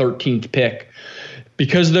around the 13th pick.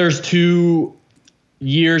 Because there's 2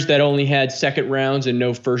 years that only had second rounds and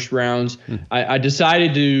no first rounds, I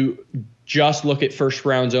decided to just look at first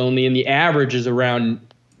rounds only. And the average is around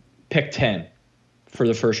pick 10 for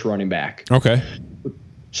the first running back. Okay.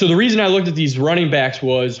 So the reason I looked at these running backs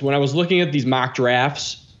was when I was looking at these mock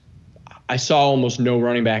drafts, I saw almost no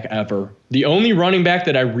running back ever. The only running back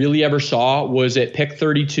that I really ever saw was at pick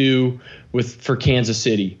 32 for Kansas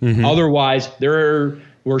City. Otherwise, there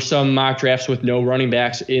were some mock drafts with no running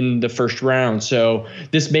backs in the first round. So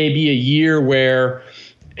this may be a year where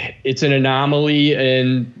it's an anomaly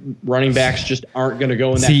and running backs just aren't going to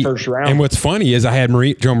go in that first round. And what's funny is I had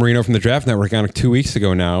Joe Marino from the Draft Network on 2 weeks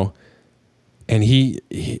ago now. And he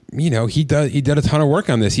did a ton of work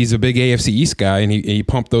on this. He's a big AFC East guy, and he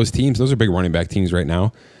pumped those teams. Those are big running back teams right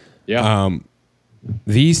now. Yeah.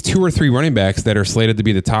 These 2 or 3 running backs that are slated to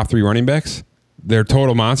be the top 3 running backs, they're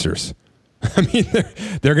total monsters. I mean,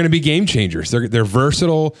 they're going to be game changers. They're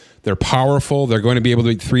versatile. They're powerful. They're going to be able to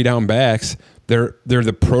be 3-down backs. They're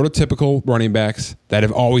the prototypical running backs that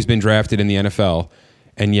have always been drafted in the NFL,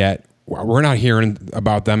 and yet we're not hearing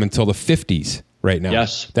about them until the 50s. Right now.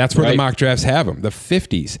 Yes. That's where the mock drafts have them, the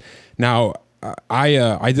 50s. Now,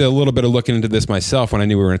 I did a little bit of looking into this myself when I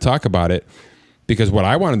knew we were going to talk about it, because what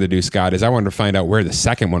I wanted to do, Scott, is I wanted to find out where the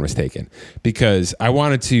second one was taken, because I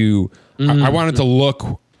wanted to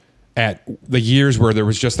look at the years where there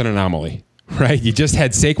was just an anomaly, right? You just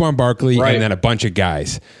had Saquon Barkley and then a bunch of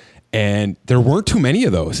guys, and there weren't too many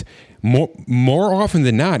of those. More often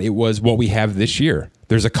than not, it was what we have this year.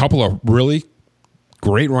 There's a couple of really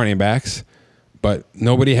great running backs, but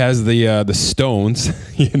nobody has the stones,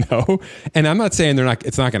 And I'm not saying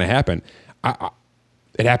it's not going to happen.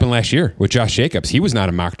 It happened last year with Josh Jacobs. He was not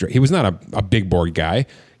a mock draft. He was not a big board guy.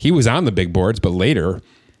 He was on the big boards, but later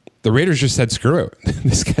the Raiders just said, screw it.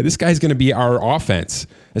 This guy's going to be our offense,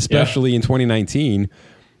 especially in 2019.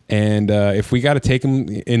 And if we got to take him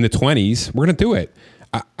in the 20s, we're going to do it.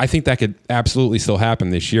 I think that could absolutely still happen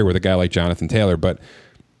this year with a guy like Jonathan Taylor, but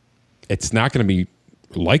it's not going to be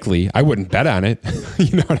likely. I wouldn't bet on it.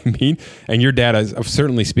 You know what I mean? And your data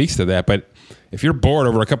certainly speaks to that. But if you're bored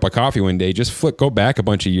over a cup of coffee one day, just go back a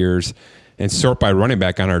bunch of years and sort by running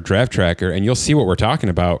back on our draft tracker, and you'll see what we're talking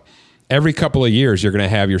about. Every couple of years, you're going to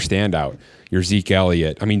have your standout, your Zeke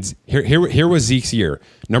Elliott. I mean, here was Zeke's year.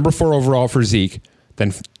 Number 4 overall for Zeke.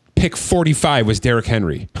 Then pick 45 was Derrick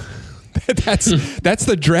Henry. That's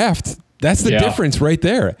the draft. That's the difference right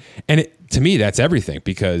there. And to me, that's everything,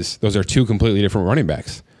 because those are two completely different running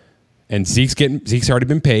backs. And Zeke's already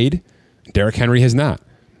been paid. Derrick Henry has not.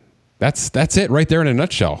 That's it right there in a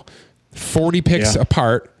nutshell. 40 picks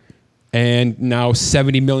apart, and now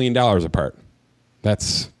 $70 million apart.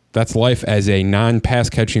 That's life as a non-pass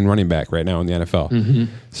catching running back right now in the NFL. Mm-hmm.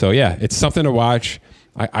 So yeah, it's something to watch.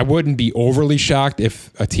 I wouldn't be overly shocked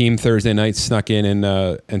if a team Thursday night snuck in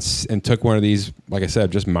and took one of these, like I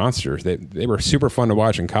said, just monsters. They were super fun to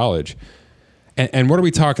watch in college. And what are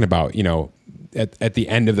we talking about? At the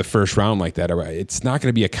end of the first round like that, it's not going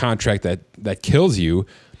to be a contract that kills you.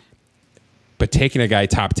 But taking a guy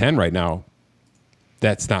top 10 right now,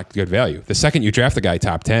 that's not good value. The second you draft a guy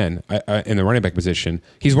top 10 in the running back position,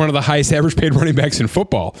 he's one of the highest average paid running backs in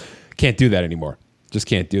football. Can't do that anymore. Just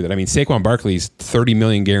can't do that. I mean, Saquon Barkley's $30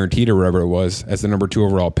 million guaranteed or whatever it was as the number 2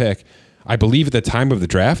 overall pick. I believe at the time of the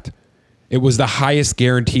draft, it was the highest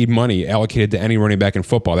guaranteed money allocated to any running back in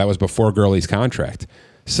football. That was before Gurley's contract.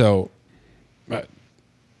 So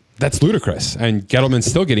that's ludicrous. And Gettleman's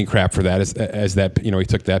still getting crap for that as that, he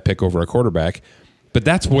took that pick over a quarterback. But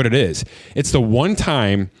that's what it is. It's the one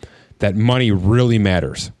time that money really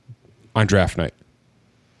matters on draft night.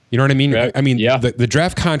 You know what I mean? Right. I mean, the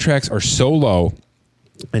draft contracts are so low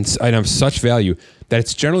and have such value that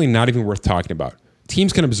it's generally not even worth talking about.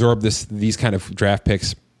 Teams can absorb these kind of draft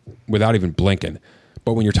picks without even blinking.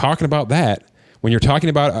 But when you're talking about that, when you're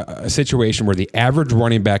talking about a situation where the average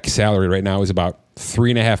running back salary right now is about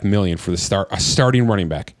 $3.5 million for a starting running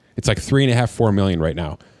back, it's like $3.5-4 million right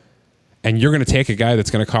now, and you're going to take a guy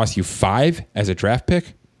that's going to cost you $5 million as a draft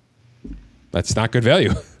pick, that's not good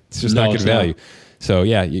value. It's just not good value. So,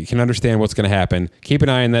 yeah, you can understand what's going to happen. Keep an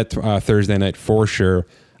eye on that Thursday night for sure.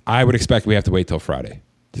 I would expect we have to wait till Friday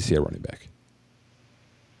to see a running back.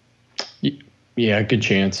 Yeah, good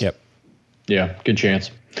chance. Yep. Yeah, good chance.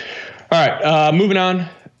 All right, moving on.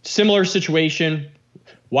 Similar situation.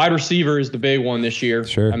 Wide receiver is the big one this year.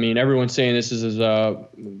 Sure. I mean, everyone's saying this is a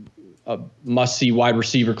must-see wide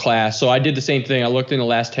receiver class. So I did the same thing. I looked in the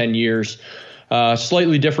last 10 years.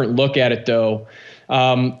 Slightly different look at it, though.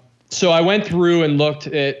 So I went through and looked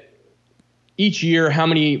at each year how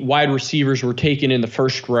many wide receivers were taken in the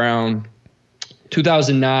first round.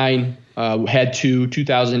 2009 had 2,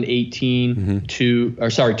 2019 to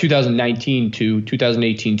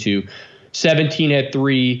 2018 2. 17 had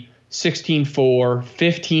 3, 16 4,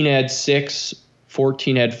 15 had 6,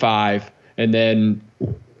 14 had 5, and then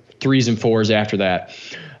 3s and 4s after that.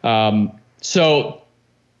 So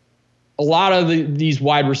a lot of these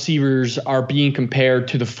wide receivers are being compared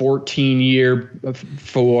to the 14-year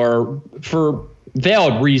for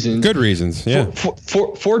valid reasons. Good reasons, yeah.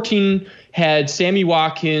 14 had Sammy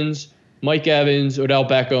Watkins, Mike Evans, Odell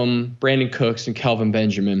Beckham, Brandon Cooks, and Kelvin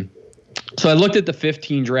Benjamin. So I looked at the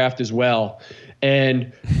 15 draft as well,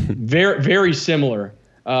 and very, very similar.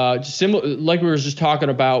 Similar, like we were just talking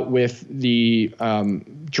about with the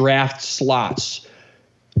draft slots.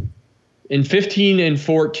 In 15 and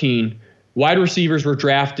 14, wide receivers were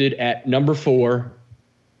drafted at number 4,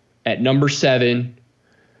 at number 7,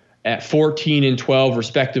 at 14 and 12,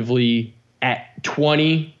 respectively, at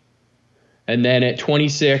 20, and then at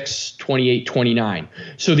 26, 28, 29.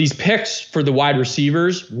 So these picks for the wide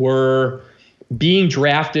receivers were being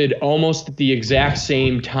drafted almost at the exact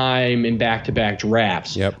same time in back-to-back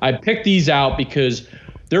drafts. Yep. I picked these out because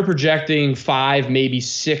they're projecting 5, maybe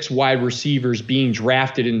 6 wide receivers being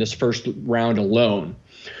drafted in this first round alone.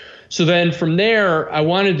 So then from there, I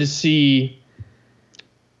wanted to see,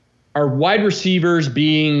 are wide receivers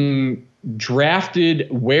being drafted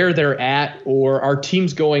where they're at, or are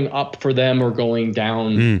teams going up for them or going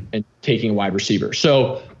down and taking a wide receiver?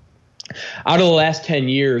 So out of the last 10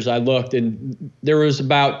 years, I looked, and there was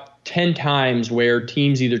about 10 times where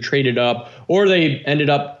teams either traded up or they ended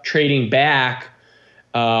up trading back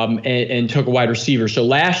and took a wide receiver. So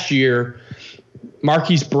last year,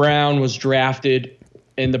 Marquise Brown was drafted,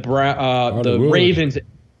 and the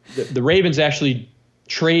Ravens actually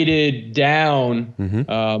traded down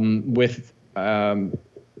with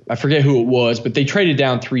I forget who it was, but they traded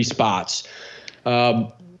down 3 spots.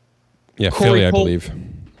 Philly, I believe.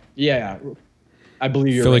 Yeah, I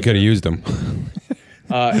believe you're Philly right. could have used them.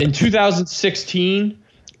 In 2016,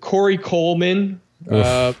 Corey Coleman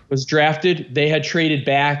was drafted. They had traded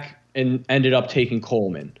back and ended up taking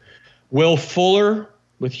Coleman. Will Fuller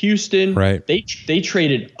with Houston, right? They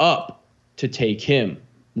traded up to take him.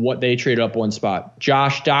 They traded up 1 spot.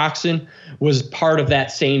 Josh Doxson was part of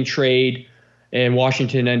that same trade, and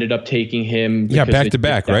Washington ended up taking him. Yeah, back to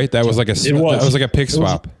back, right? That was like a pick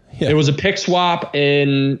swap. It was a pick swap,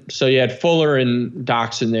 and so you had Fuller and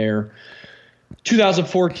Doxson there.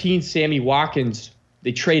 2014, Sammy Watkins,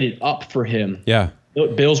 they traded up for him. Yeah.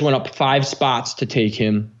 Bills went up 5 spots to take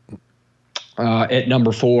him at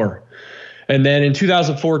number 4. And then in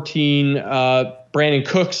 2014, Brandon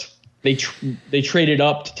Cooks, they traded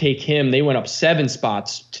up to take him. They went up 7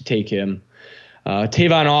 spots to take him.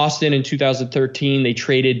 Tavon Austin in 2013, they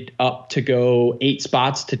traded up to go 8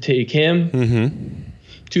 spots to take him.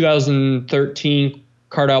 2013,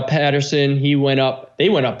 Cardell Patterson, they went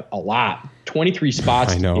up a lot, 23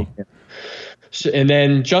 spots. I know. So, and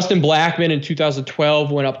then Justin Blackmon in 2012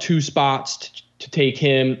 went up 2 spots to take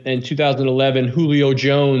him. And 2011, Julio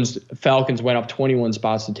Jones, Falcons went up 21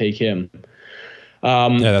 spots to take him.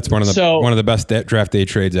 That's one of the best draft day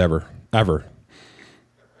trades ever.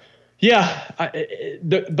 Yeah,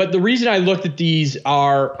 but the reason I looked at these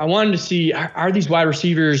I wanted to see, are these wide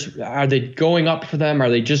receivers, are they going up for them? Are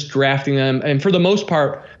they just drafting them? And for the most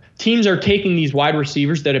part, teams are taking these wide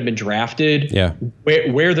receivers that have been drafted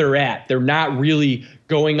where they're at. They're not really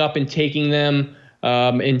going up and taking them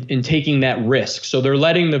and taking that risk. So they're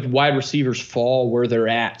letting the wide receivers fall where they're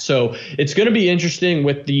at. So it's going to be interesting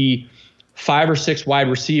with the 5 or 6 wide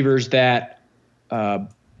receivers that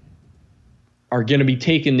are going to be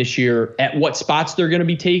taken this year, at what spots they're going to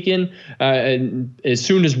be taken. And as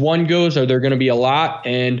soon as one goes, are there going to be a lot?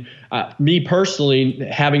 And me personally,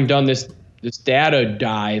 having done this data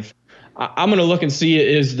dive, I'm going to look and see,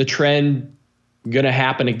 is the trend going to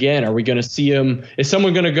happen again? Are we going to see them? Is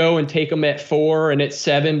someone going to go and take them at 4 and at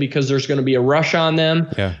 7 because there's going to be a rush on them?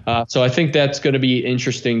 Yeah. So I think that's going to be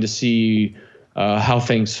interesting to see how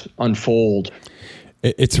things unfold.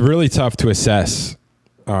 It's really tough to assess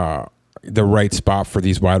the right spot for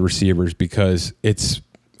these wide receivers because just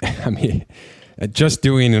with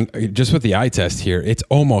the eye test here, it's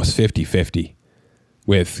almost 50-50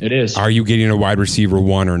 with it is. Are you getting a wide receiver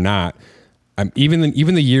 1 or not? Even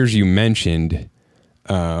the years you mentioned,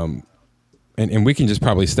 and we can just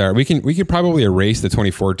probably start. We can probably erase the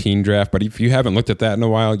 2014 draft, but if you haven't looked at that in a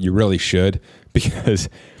while, you really should, because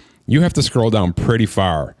you have to scroll down pretty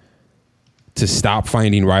far to stop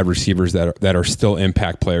finding wide receivers that are still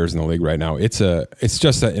impact players in the league right now.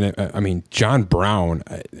 John Brown,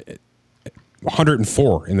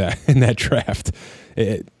 104 in that draft.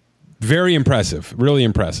 Very impressive, really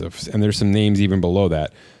impressive. And there's some names even below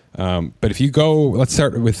that. But if you go, let's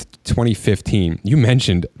start with 2015. You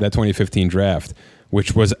mentioned that 2015 draft,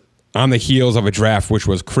 which was on the heels of a draft which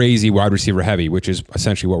was crazy wide receiver heavy, which is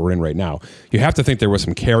essentially what we're in right now. You have to think there was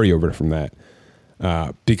some carryover from that.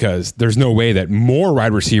 Because there's no way that more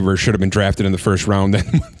wide receivers should have been drafted in the first round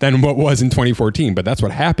than what was in 2014. But that's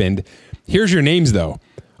what happened. Here's your names, though.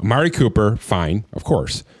 Amari Cooper, fine, of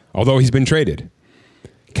course, although he's been traded.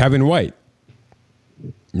 Kevin White,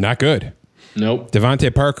 not good. Nope.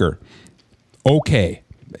 Devontae Parker, okay.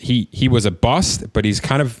 He was a bust, but he's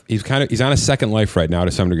on a second life right now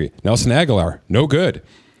to some degree. Nelson Aguilar, no good.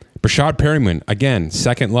 Brashad Perryman, again,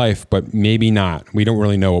 second life, but maybe not. We don't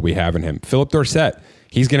really know what we have in him. Philip Dorsett,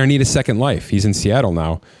 he's going to need a second life. He's in Seattle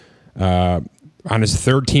now, on his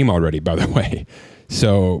 3rd team already, by the way.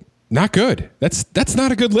 So not good. That's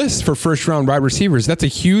not a good list for first-round wide receivers. That's a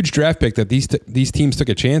huge draft pick that these teams took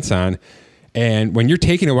a chance on. And when you're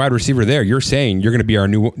taking a wide receiver there, you're saying you're going to be our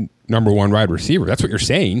new number 1 wide receiver. That's what you're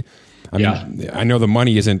saying. I mean, I know the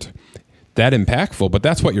money isn't that impactful, but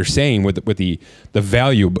that's what you're saying with the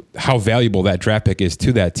value, how valuable that draft pick is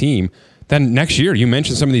to that team. Then next year, you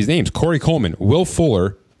mentioned some of these names: Corey Coleman, Will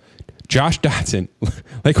Fuller, Josh Dotson,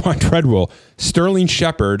 Laquan Treadwell, Sterling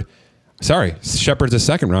Shepard. Sorry, Shepard's a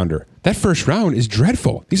 2nd rounder. That first round is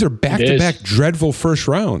dreadful. These are back-to-back dreadful first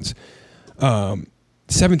rounds.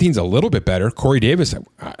 17's a little bit better. Corey Davis,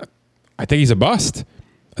 I think he's a bust.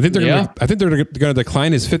 I think they're going to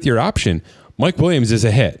decline his 5th-year option. Mike Williams is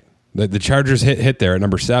a hit. The Chargers hit there at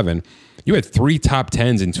number 7. You had 3 top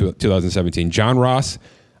 10s in 2017. John Ross,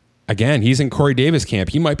 again, he's in Corey Davis camp.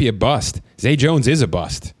 He might be a bust. Zay Jones is a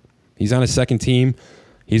bust. He's on his second team.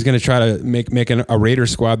 He's going to try to make a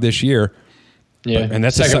Raiders squad this year. Yeah, but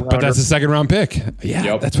that's a second round pick. Yeah,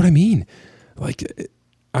 yep. That's what I mean. Like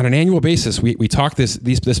on an annual basis, we talk this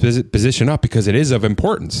position up because it is of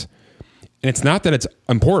importance. And it's not that it's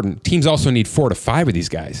important. Teams also need 4 to 5 of these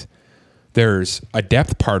guys. There's a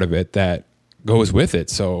depth part of it that goes with it.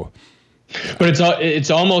 So, but it's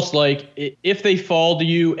almost like if they fall to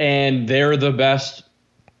you and they're the best.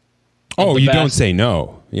 Oh, you don't say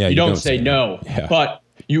no. Yeah, you don't say no. Yeah. But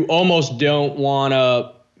you almost don't want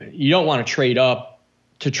to. You don't want to trade up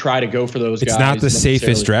to try to go for those guys. It's not the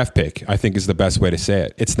safest draft pick, I think is the best way to say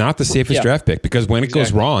it. It's not the safest draft pick because when it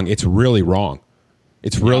goes wrong, it's really wrong.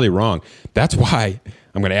 It's really wrong. That's why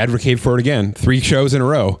I'm going to advocate for it again. 3 shows in a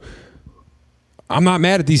row. I'm not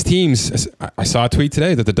mad at these teams. I saw a tweet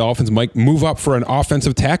today that the Dolphins might move up for an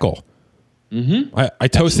offensive tackle. Mm-hmm. I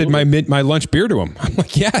toasted my lunch beer to him. I'm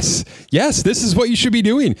like, yes, this is what you should be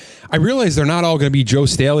doing. I realize they're not all going to be Joe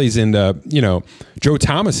Staley's and Joe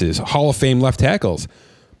Thomas's Hall of Fame left tackles,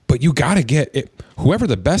 but you got to get it. Whoever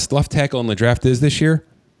the best left tackle in the draft is this year,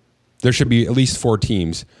 there should be at least 4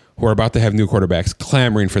 teams who are about to have new quarterbacks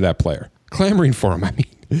clamoring for that player, clamoring for him. I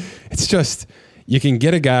mean, it's just you can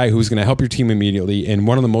get a guy who's going to help your team immediately in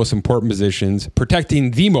one of the most important positions,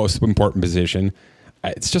 protecting the most important position.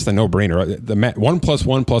 It's just a no-brainer. The 1 +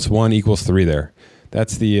 1 + 1 = 3 there.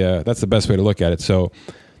 That's the best way to look at it. So,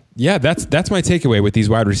 yeah, that's my takeaway with these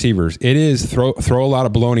wide receivers. It is throw a lot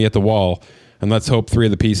of baloney at the wall, and let's hope 3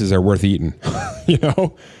 of the pieces are worth eating.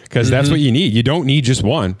 Because that's what you need. You don't need just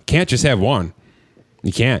one. Can't just have one.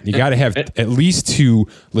 You can't. You got to have at least 2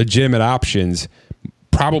 legitimate options.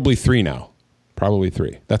 Probably 3 now. Probably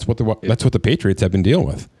 3. That's what the Patriots have been dealing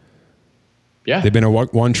with. Yeah, they've been a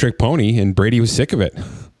one-trick pony, and Brady was sick of it.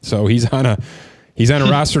 So he's on a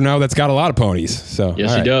roster now that's got a lot of ponies. So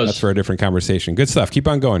yes, he does. That's for a different conversation. Good stuff. Keep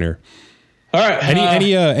on going here. All right.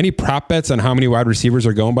 Any prop bets on how many wide receivers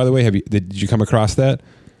are going? By the way, did you come across that?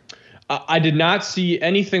 I did not see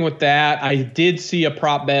anything with that. I did see a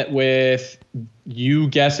prop bet with you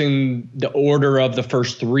guessing the order of the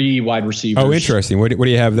first 3 wide receivers. Oh, interesting. What do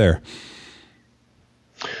you have there?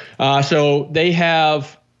 So they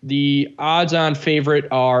have. The odds-on favorite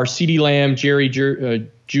are CeeDee Lamb, Jerry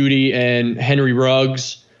Jeudy, and Henry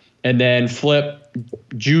Ruggs, and then flip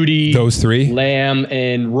Jeudy, those 3, Lamb,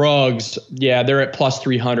 and Ruggs. Yeah, they're at plus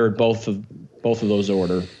 300. Both of those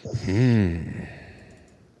order. Yeah,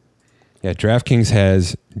 DraftKings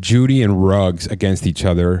has Jeudy and Ruggs against each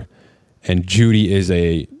other, and Jeudy is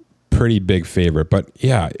a pretty big favorite. But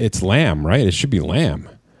yeah, it's Lamb, right? It should be Lamb.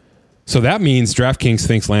 So that means DraftKings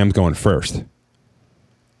thinks Lamb's going first.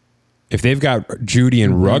 If they've got Jeudy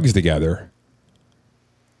and Ruggs together,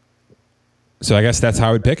 so I guess that's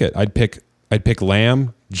how I'd pick it. I'd pick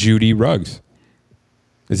Lamb, Jeudy, Ruggs.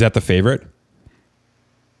 Is that the favorite?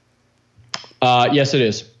 Yes, it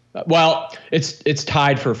is. Well, it's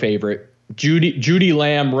tied for favorite. Jeudy,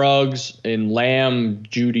 Lamb, Ruggs, and Lamb,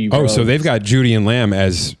 Jeudy. Oh, Ruggs. So they've got Jeudy and Lamb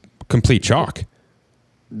as complete chalk.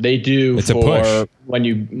 They do. It's a push when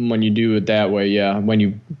you do it that way. Yeah, when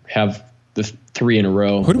you have the 3 in a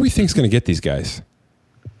row. Who do we think is going to get these guys?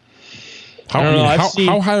 How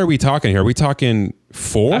high are we talking here? Are we talking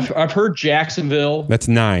 4? I've heard Jacksonville. That's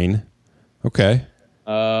 9. Okay.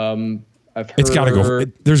 I've heard. It's got to go.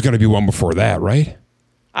 There's going to be one before that, right?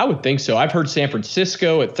 I would think so. I've heard San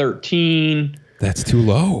Francisco at 13. That's too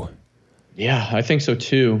low. Yeah, I think so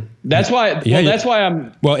too. That's why. Well, that's why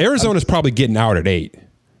I'm. Well, Arizona's probably getting out at 8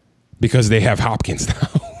 because they have Hopkins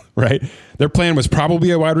now. Right? Their plan was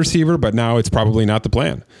probably a wide receiver, but now it's probably not the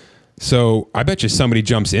plan. So I bet you somebody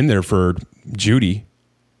jumps in there for Jeudy,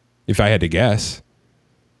 if I had to guess.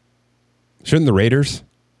 Shouldn't the Raiders?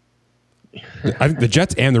 The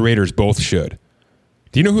Jets and the Raiders both should.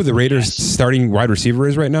 Do you know who the Raiders' starting wide receiver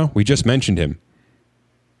is right now? We just mentioned him.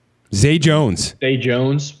 Zay Jones. Zay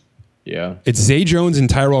Jones? Yeah. It's Zay Jones and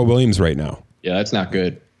Tyrell Williams right now. Yeah, that's not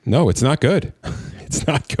good. No, it's not good. It's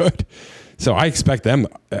not good. So I expect them.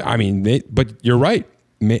 I mean, but you're right.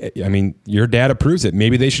 I mean, your data proves it.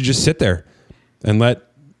 Maybe they should just sit there and let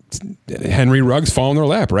Henry Ruggs fall in their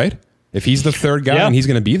lap, right? If he's the third guy and he's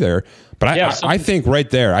going to be there. But I think right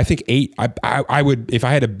there, I think 8. I would, if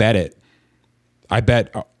I had to bet it, I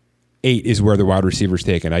bet 8 is where the wide receiver's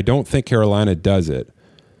taken. I don't think Carolina does it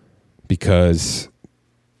because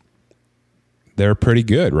they're pretty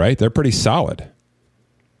good, right? They're pretty solid.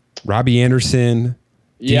 Robbie Anderson.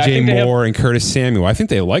 DJ Moore and Curtis Samuel. I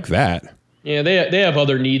think they like that. Yeah, they have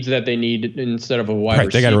other needs that they need instead of a wide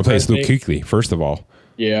receiver. They got to replace Luke Kuechly, first of all.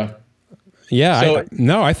 Yeah. Yeah.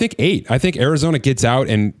 I think 8. I think Arizona gets out,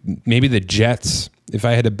 and maybe the Jets, if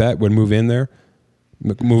I had to bet, would move in there,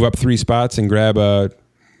 move up 3 spots and grab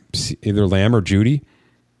either Lamb or Judy.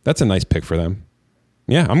 That's a nice pick for them.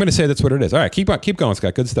 Yeah, I'm going to say that's what it is. All right, keep going,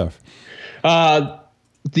 Scott. Good stuff. The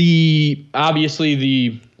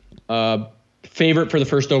favorite for the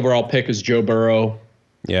first overall pick is Joe Burrow.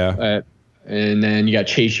 Yeah. And then you got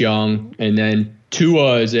Chase Young, and then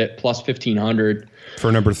Tua is at plus 1,500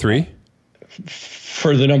 for number 3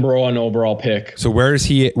 for the number 1 overall pick. So where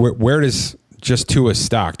does just Tua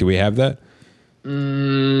stock? Do we have that? Let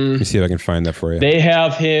me see if I can find that for you. They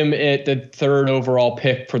have him at the 3rd overall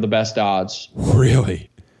pick for the best odds. Really?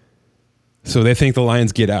 So they think the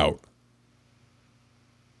Lions get out?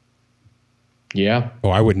 Yeah. Oh,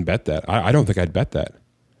 I wouldn't bet that. I don't think I'd bet that.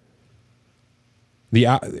 The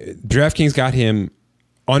DraftKings got him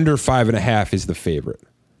under 5.5 is the favorite.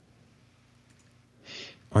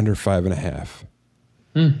 Under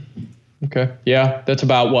 5.5. Okay. Yeah, that's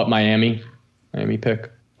about what Miami pick.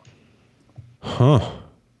 Huh.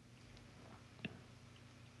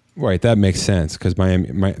 Right, that makes sense because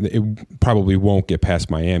it probably won't get past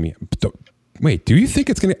Miami. Wait, do you think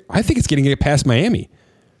it's gonna? I think it's going to get past Miami.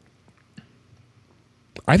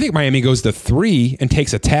 I think Miami goes to 3 and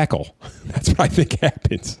takes a tackle. That's what I think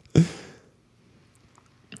happens.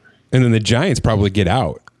 And then the Giants probably get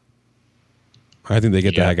out. I think they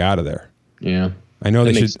get the heck out of there. Yeah, I know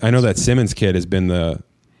they should. I know that Simmons kid has been the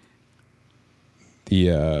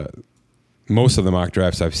most of the mock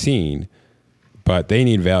drafts I've seen, but they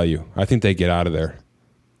need value. I think they get out of there.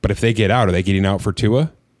 But if they get out, are they getting out for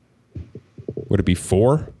Tua? Would it be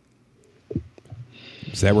 4?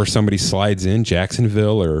 Is that where somebody slides in?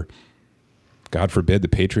 Jacksonville or, God forbid, the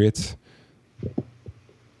Patriots?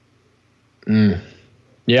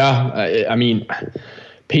 Yeah, I mean,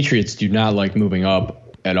 Patriots do not like moving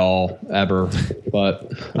up at all, ever.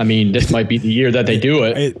 But, I mean, this might be the year that they do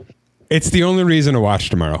it. It's the only reason to watch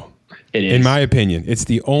tomorrow. It is. In my opinion, it's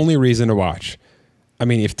the only reason to watch. I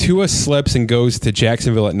mean, if Tua slips and goes to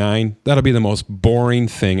Jacksonville at 9, that'll be the most boring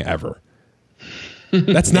thing ever.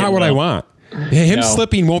 That's not what I want. Him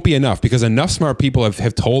slipping won't be enough because enough smart people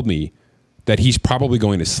have told me that he's probably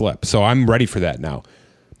going to slip. So I'm ready for that now.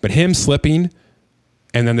 But him slipping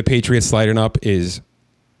and then the Patriots sliding up is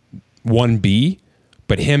 1B.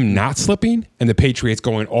 But him not slipping and the Patriots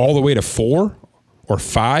going all the way to 4 or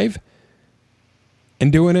 5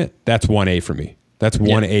 and doing it, that's 1A for me. That's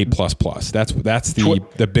 1A plus plus. That's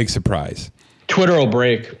the big surprise. Twitter will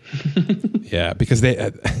break. Yeah, because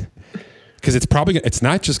it's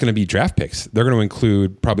not just going to be draft picks. They're going to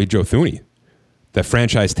include probably Joe Thuney, the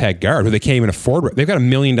franchise tag guard, who they can't even afford. They've got $1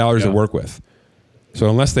 million to work with. So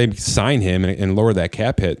unless they sign him and lower that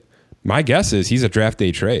cap hit, my guess is he's a draft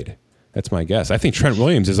day trade. That's my guess. I think Trent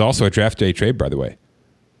Williams is also a draft day trade, by the way.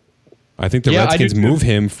 I think the Redskins move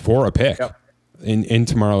him for a pick in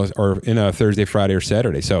tomorrow or in a Thursday, Friday, or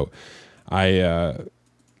Saturday. So I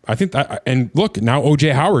think that, and look, now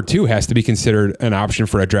OJ Howard too has to be considered an option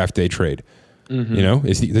for a draft day trade. Mm-hmm. You know,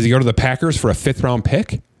 does he go to the Packers for a 5th round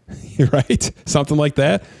pick? Right? Something like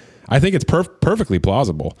that. I think it's perfectly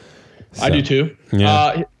plausible. So, I do too.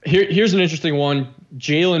 Yeah. Here's an interesting one.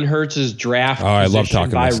 Jalen Hurts' draft. Oh, I love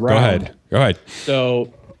talking about this. Go ahead.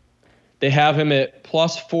 So they have him at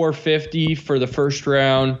plus 450 for the first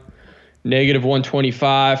round, negative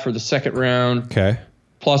 125 for the second round. Okay.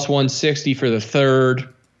 Plus 160 for the third,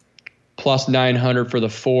 plus 900 for the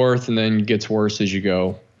fourth, and then gets worse as you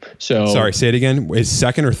go. So sorry, say it again. Is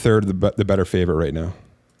second or third the better favorite right now?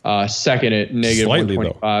 Second at negative slightly,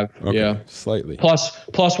 125. Okay, yeah, slightly. Plus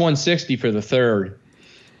 160 for the third.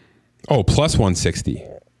 Oh, plus 160.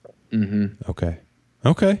 Mm-hmm. Okay.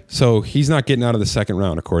 So he's not getting out of the second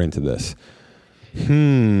round according to this. I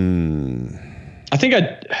think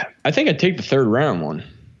I'd take the third round one.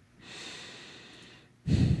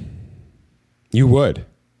 You would?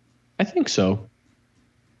 I think so.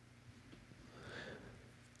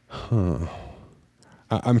 Huh.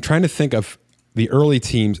 I'm trying to think of the early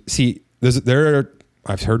teams. See,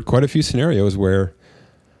 I've heard quite a few scenarios where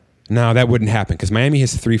no, that wouldn't happen because Miami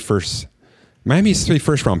has 3 first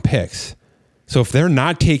round picks. So if they're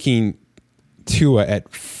not taking Tua at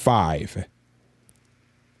 5,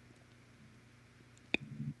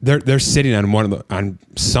 they're sitting on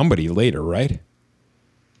somebody later, right?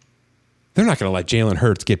 They're not going to let Jalen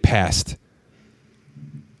Hurts get past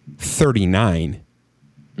 39.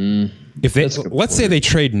 If let's say they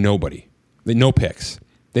trade nobody, no picks,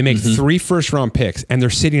 they make 3 first round picks, and they're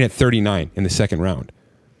sitting at 39 in the second round.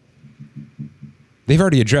 They've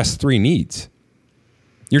already addressed 3 needs.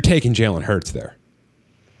 You're taking Jalen Hurts there.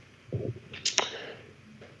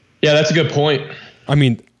 Yeah, that's a good point. I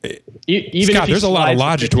mean, even Scott, if there's a lot of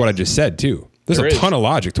logic to what I just said too. There's a ton of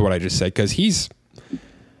logic to what I just said because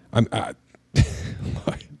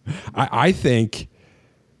I think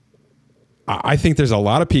there's a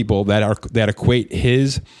lot of people that equate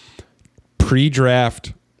his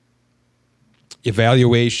pre-draft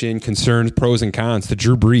evaluation, concerns, pros and cons to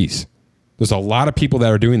Drew Brees. There's a lot of people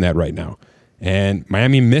that are doing that right now, and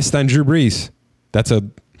Miami missed on Drew Brees. That's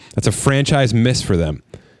a franchise miss for them.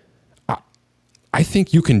 I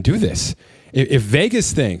think you can do this. If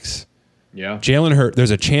Vegas thinks Jalen Hurts,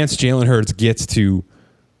 there's a chance Jalen Hurts gets to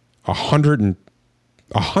 100,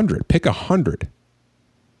 pick 100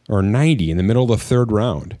 or 90 in the middle of the third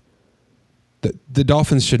round. The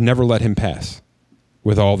Dolphins should never let him pass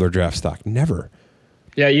with all their draft stock. Never.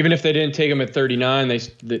 Yeah, even if they didn't take him at 39,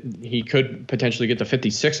 he could potentially get to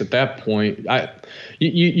 56 at that point.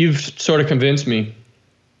 You've sort of convinced me.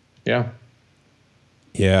 Yeah.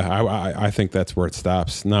 Yeah, I think that's where it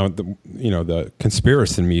stops. Now, the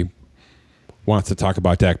conspiracist in me wants to talk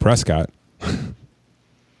about Dak Prescott.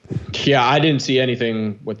 Yeah, I didn't see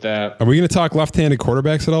anything with that. Are we going to talk left-handed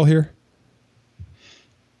quarterbacks at all here?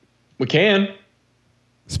 We can.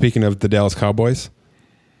 Speaking of the Dallas Cowboys.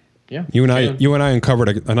 Yeah. You and I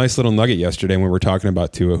uncovered a nice little nugget yesterday when we were talking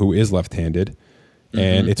about Tua, who is left-handed.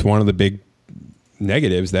 And it's one of the big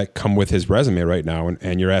negatives that come with his resume right now.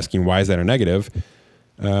 And you're asking, why is that a negative?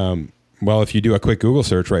 Well, if you do a quick Google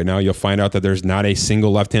search right now, you'll find out that there's not a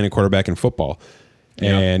single left-handed quarterback in football.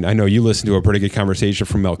 Yeah. And I know you listened to a pretty good conversation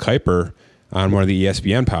from Mel Kiper on one of the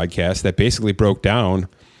ESPN podcasts that basically broke down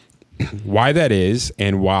why that is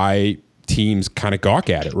and why teams kind of gawk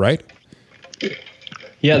at it, right?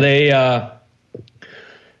 Yeah, they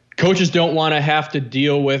coaches don't want to have to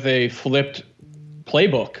deal with a flipped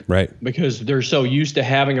playbook, right? Because they're so used to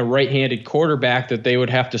having a right-handed quarterback that they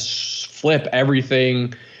would have to flip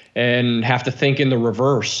everything and have to think in the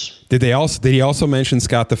reverse. Did he also mention,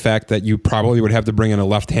 Scott, the fact that you probably would have to bring in a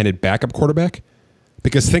left-handed backup quarterback?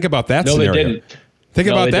 Because think about that scenario. They didn't. Think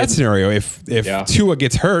about that scenario. If Tua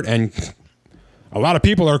gets hurt, and a lot of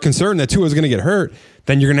people are concerned that Tua is going to get hurt,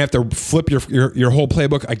 then you're going to have to flip your whole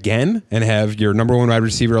playbook again and have your number one wide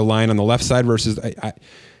receiver line on the left side versus,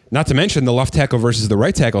 not to mention the left tackle versus the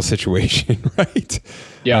right tackle situation, right?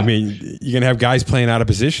 Yeah. I mean, you're going to have guys playing out of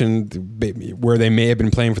position where they may have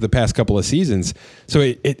been playing for the past couple of seasons.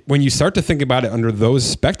 So when you start to think about it under those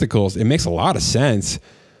spectacles, it makes a lot of sense,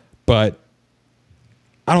 but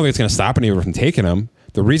I don't think it's going to stop anyone from taking them.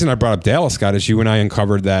 The reason I brought up Dallas, Scott, is you and I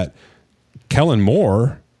uncovered that Kellen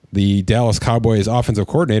Moore, the Dallas Cowboys offensive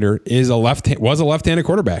coordinator, was a left-handed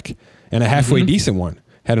quarterback and a halfway decent one.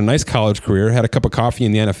 Had a nice college career, had a cup of coffee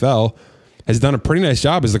in the NFL, has done a pretty nice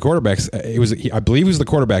job as the quarterback. I believe he was the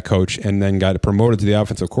quarterback coach and then got promoted to the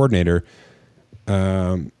offensive coordinator.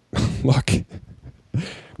 Look,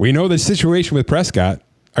 we know the situation with Prescott.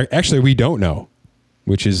 Actually, we don't know,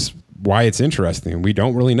 which is why it's interesting. We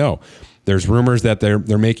don't really know. There's rumors that they're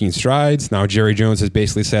making strides. Now, Jerry Jones has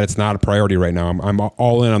basically said it's not a priority right now. I'm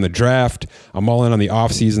all in on the draft. I'm all in on the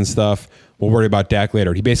offseason stuff. We'll worry about Dak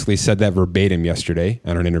later. He basically said that verbatim yesterday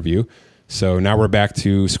on an interview. So now we're back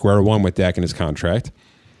to square one with Dak and his contract.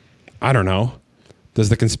 I don't know. Does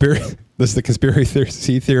the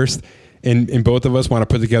conspiracy theorist in both of us want to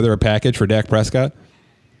put together a package for Dak Prescott?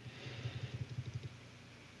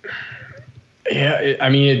 Yeah, I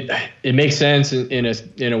mean, it makes sense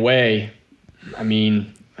in a way. I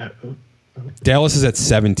mean, Dallas is at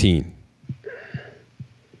 17.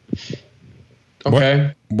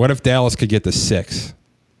 Okay. What if Dallas could get to 6?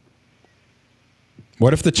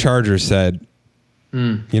 What if the Chargers said,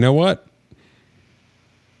 you know what?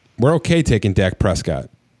 We're okay taking Dak Prescott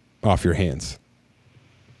off your hands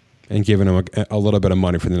and giving him a little bit of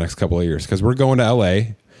money for the next couple of years because we're going to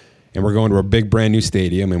L.A., and we're going to a big brand new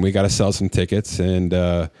stadium, and we got to sell some tickets. And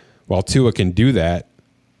while Tua can do that,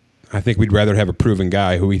 I think we'd rather have a proven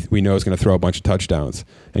guy who we know is going to throw a bunch of touchdowns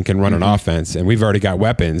and can run an offense. And we've already got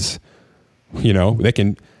weapons. You know, they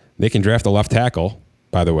can draft a left tackle,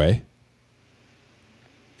 by the way,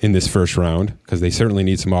 in this first round because they certainly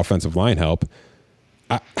need some offensive line help.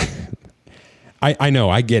 I know,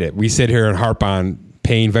 I get it. We sit here and harp on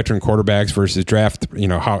paying veteran quarterbacks versus draft, you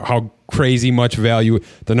know, how crazy much value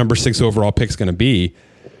the number 6 overall pick is going to be.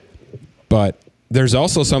 But there's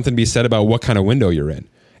also something to be said about what kind of window you're in.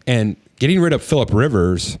 And getting rid of Phillip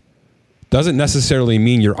Rivers doesn't necessarily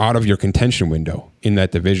mean you're out of your contention window in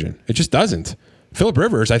that division. It just doesn't. Phillip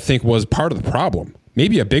Rivers, I think, was part of the problem,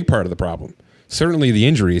 maybe a big part of the problem. Certainly the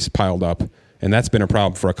injuries piled up, and that's been a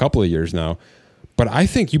problem for a couple of years now. But I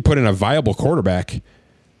think you put in a viable quarterback,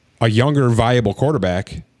 a younger, viable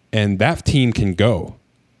quarterback, and that team can go.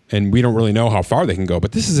 and we don't really know how far they can go.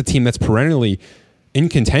 But this is a team that's perennially in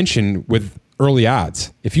contention with early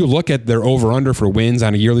odds. If you look at their over-under for wins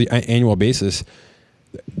on a yearly annual basis,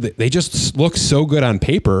 they just look so good on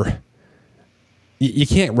paper. You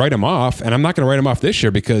can't write them off, and I'm not going to write them off this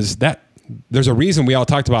year because there's a reason we all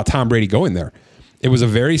talked about Tom Brady going there. It was a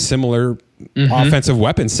very similar offensive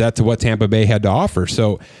weapon set to what Tampa Bay had to offer.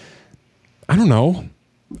 So I don't know.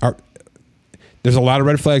 There's a lot of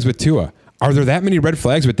red flags with Tua. Are there that many red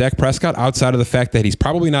flags with Dak Prescott outside of the fact that he's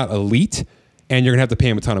probably not elite and you're going to have to pay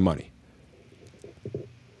him a ton of money?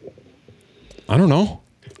 I don't know.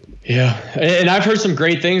 Yeah. And I've heard some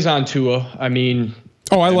great things on Tua. I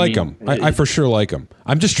like him. I for sure like him.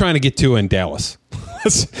 I'm just trying to get Tua in Dallas.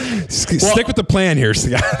 Stick with the plan here,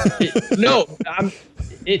 Scott.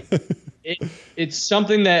 It's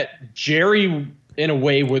something that Jerry, in a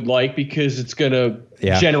way, would like because it's going to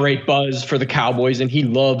generate buzz for the Cowboys, and he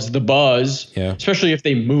loves the buzz, especially if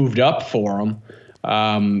they moved up for him.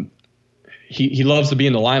 He loves to be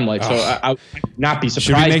in the limelight, so I would not be surprised.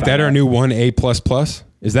 Should we make that our new 1A++?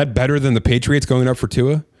 Is that better than the Patriots going up for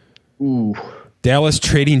Tua? Ooh. Dallas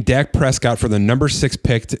trading Dak Prescott for the number 6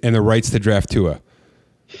 pick and the rights to draft Tua.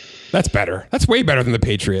 That's better. That's way better than the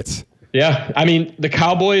Patriots. Yeah, I mean, the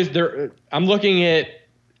Cowboys, I'm looking at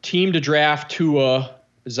team to draft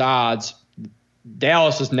Tua's odds.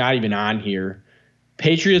 Dallas is not even on here.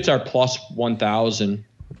 Patriots are plus 1,000.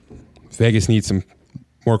 Vegas needs some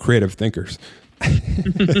more creative thinkers. They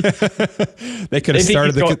could have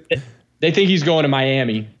started they think he's going to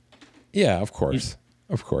Miami. Yeah, of course.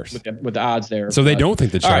 With the odds there. So they don't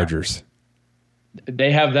think the Chargers. Right.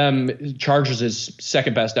 They have them Chargers as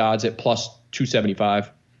second best odds at plus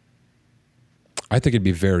 275. I think it'd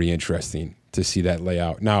be very interesting to see that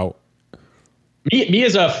layout. Now, me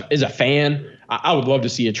as a fan, I would love to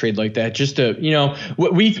see a trade like that. Just to,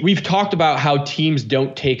 we've talked about how teams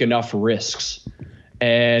don't take enough risks.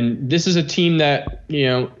 And this is a team that,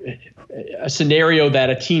 a scenario that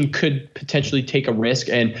a team could potentially take a risk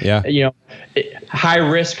and, high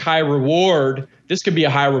risk, high reward. This could be a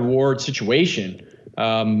high reward situation.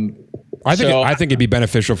 I think it'd be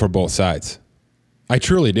beneficial for both sides. I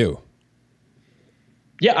truly do.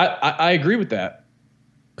 Yeah, I agree with that.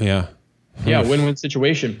 Yeah. Yeah, win-win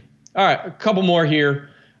situation. All right, a couple more here,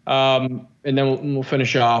 and then we'll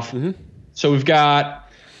finish off. Mm-hmm. So we've got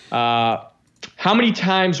how many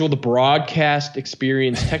times will the broadcast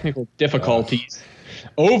experience technical difficulties?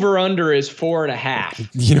 Over-under is 4.5.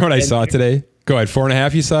 You know what I saw today? Go ahead,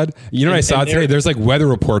 4.5 you said? You know what I saw today? There's like weather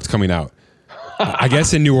reports coming out. I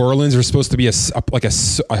guess in New Orleans there's supposed to be a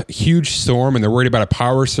huge storm, and they're worried about a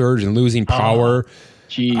power surge and losing power.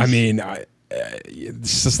 Geez. I mean,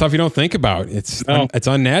 it's the stuff you don't think about. It's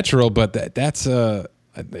unnatural, but that's I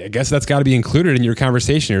guess that's got to be included in your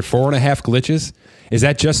conversation here. 4.5 glitches. Is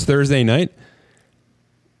that just Thursday night?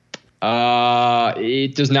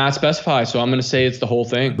 It does not specify, so I'm going to say it's the whole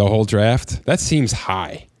thing. The whole draft? That seems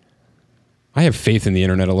high. I have faith in the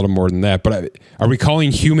internet a little more than that, but are we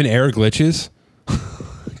calling human error glitches?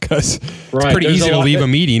 Because it's pretty easy to leave a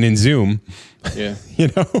meeting in Zoom. Yeah,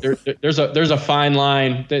 there's a fine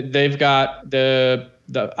line. They've got the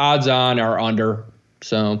odds on are under.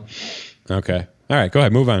 So okay, all right, go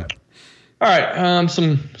ahead, move on. All right,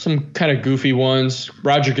 some kind of goofy ones.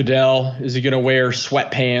 Roger Goodell, is he going to wear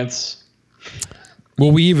sweatpants?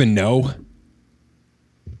 Will we even know?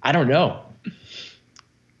 I don't know.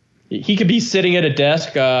 He could be sitting at a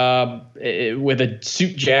desk with a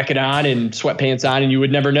suit jacket on and sweatpants on, and you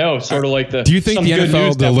would never know. Sort of like the. Do you think the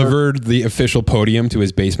NFL delivered the official podium to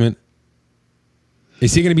his basement?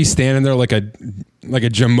 Is he going to be standing there like a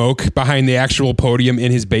jamoke behind the actual podium in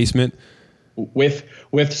his basement with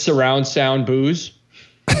surround sound booze?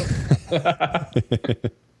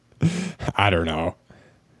 I don't know.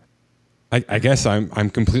 I guess I'm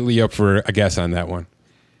completely up for a guess on that one.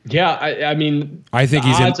 Yeah, I mean, I think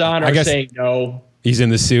he's odds on are saying no. He's in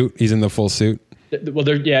the suit. He's in the full suit. Well,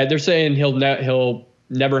 they're saying he'll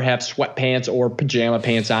never have sweatpants or pajama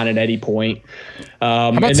pants on at any point. How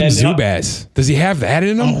about some Zubaz? Does he have that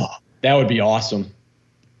in him? Oh, that would be awesome.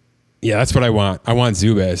 Yeah, that's what I want. I want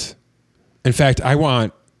Zubaz. In fact, I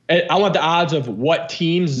want the odds of what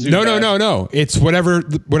teams. No. It's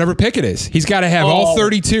whatever pick it is. He's got to have all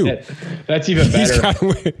 32. That's even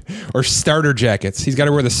better. Or starter jackets. He's got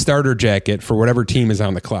to wear the starter jacket for whatever team is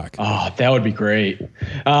on the clock. Oh, that would be great. The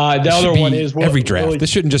other one is every draft. This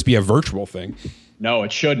shouldn't just be a virtual thing. No,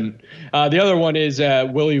 it shouldn't. The other one is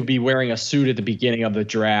will you be wearing a suit at the beginning of the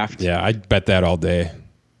draft? Yeah, I'd bet that all day.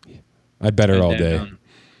 I'd bet it all day.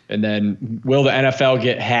 And then will the NFL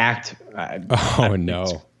get hacked?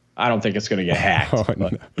 No. I don't think it's going to get hacked. No.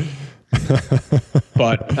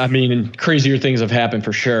 But I mean, crazier things have happened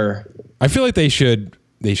for sure. I feel like they should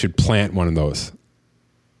plant one of those.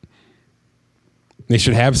 They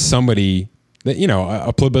should have somebody that,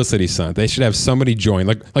 a publicity stunt. They should have somebody join,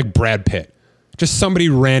 like Brad Pitt. Just somebody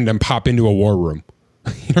random pop into a war room.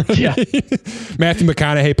 Yeah. Matthew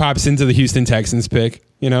McConaughey pops into the Houston Texans pick,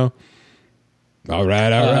 All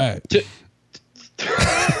right.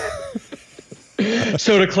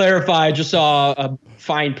 So to clarify, I just saw a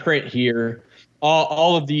fine print here.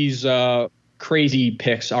 All of these crazy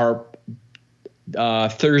picks are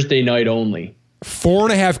Thursday night only.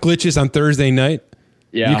 4.5 glitches on Thursday night.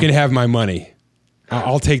 Yeah. You can have my money.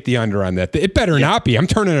 I'll take the under on that. It better not be. I'm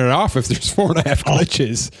turning it off if there's 4.5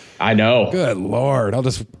 glitches. I know. Good Lord. All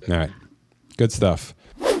right. Good stuff.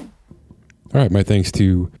 All right. My thanks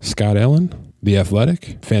to Scott Allen, The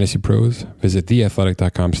Athletic, Fantasy Pros. Visit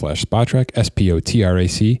theathletic.com/SpotTrack,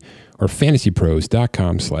 SPOTRAC, or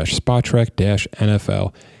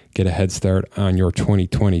fantasypros.com/SpotTrack-NFL. Get a head start on your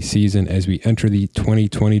 2020 season as we enter the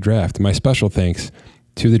 2020 draft. My special thanks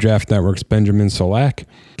to the Draft Network's Benjamin Solak.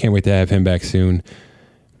 Can't wait to have him back soon.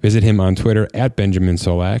 Visit him on Twitter at Benjamin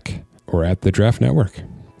Solak or at the Draft Network.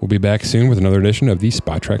 We'll be back soon with another edition of the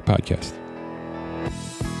Spot Track Podcast.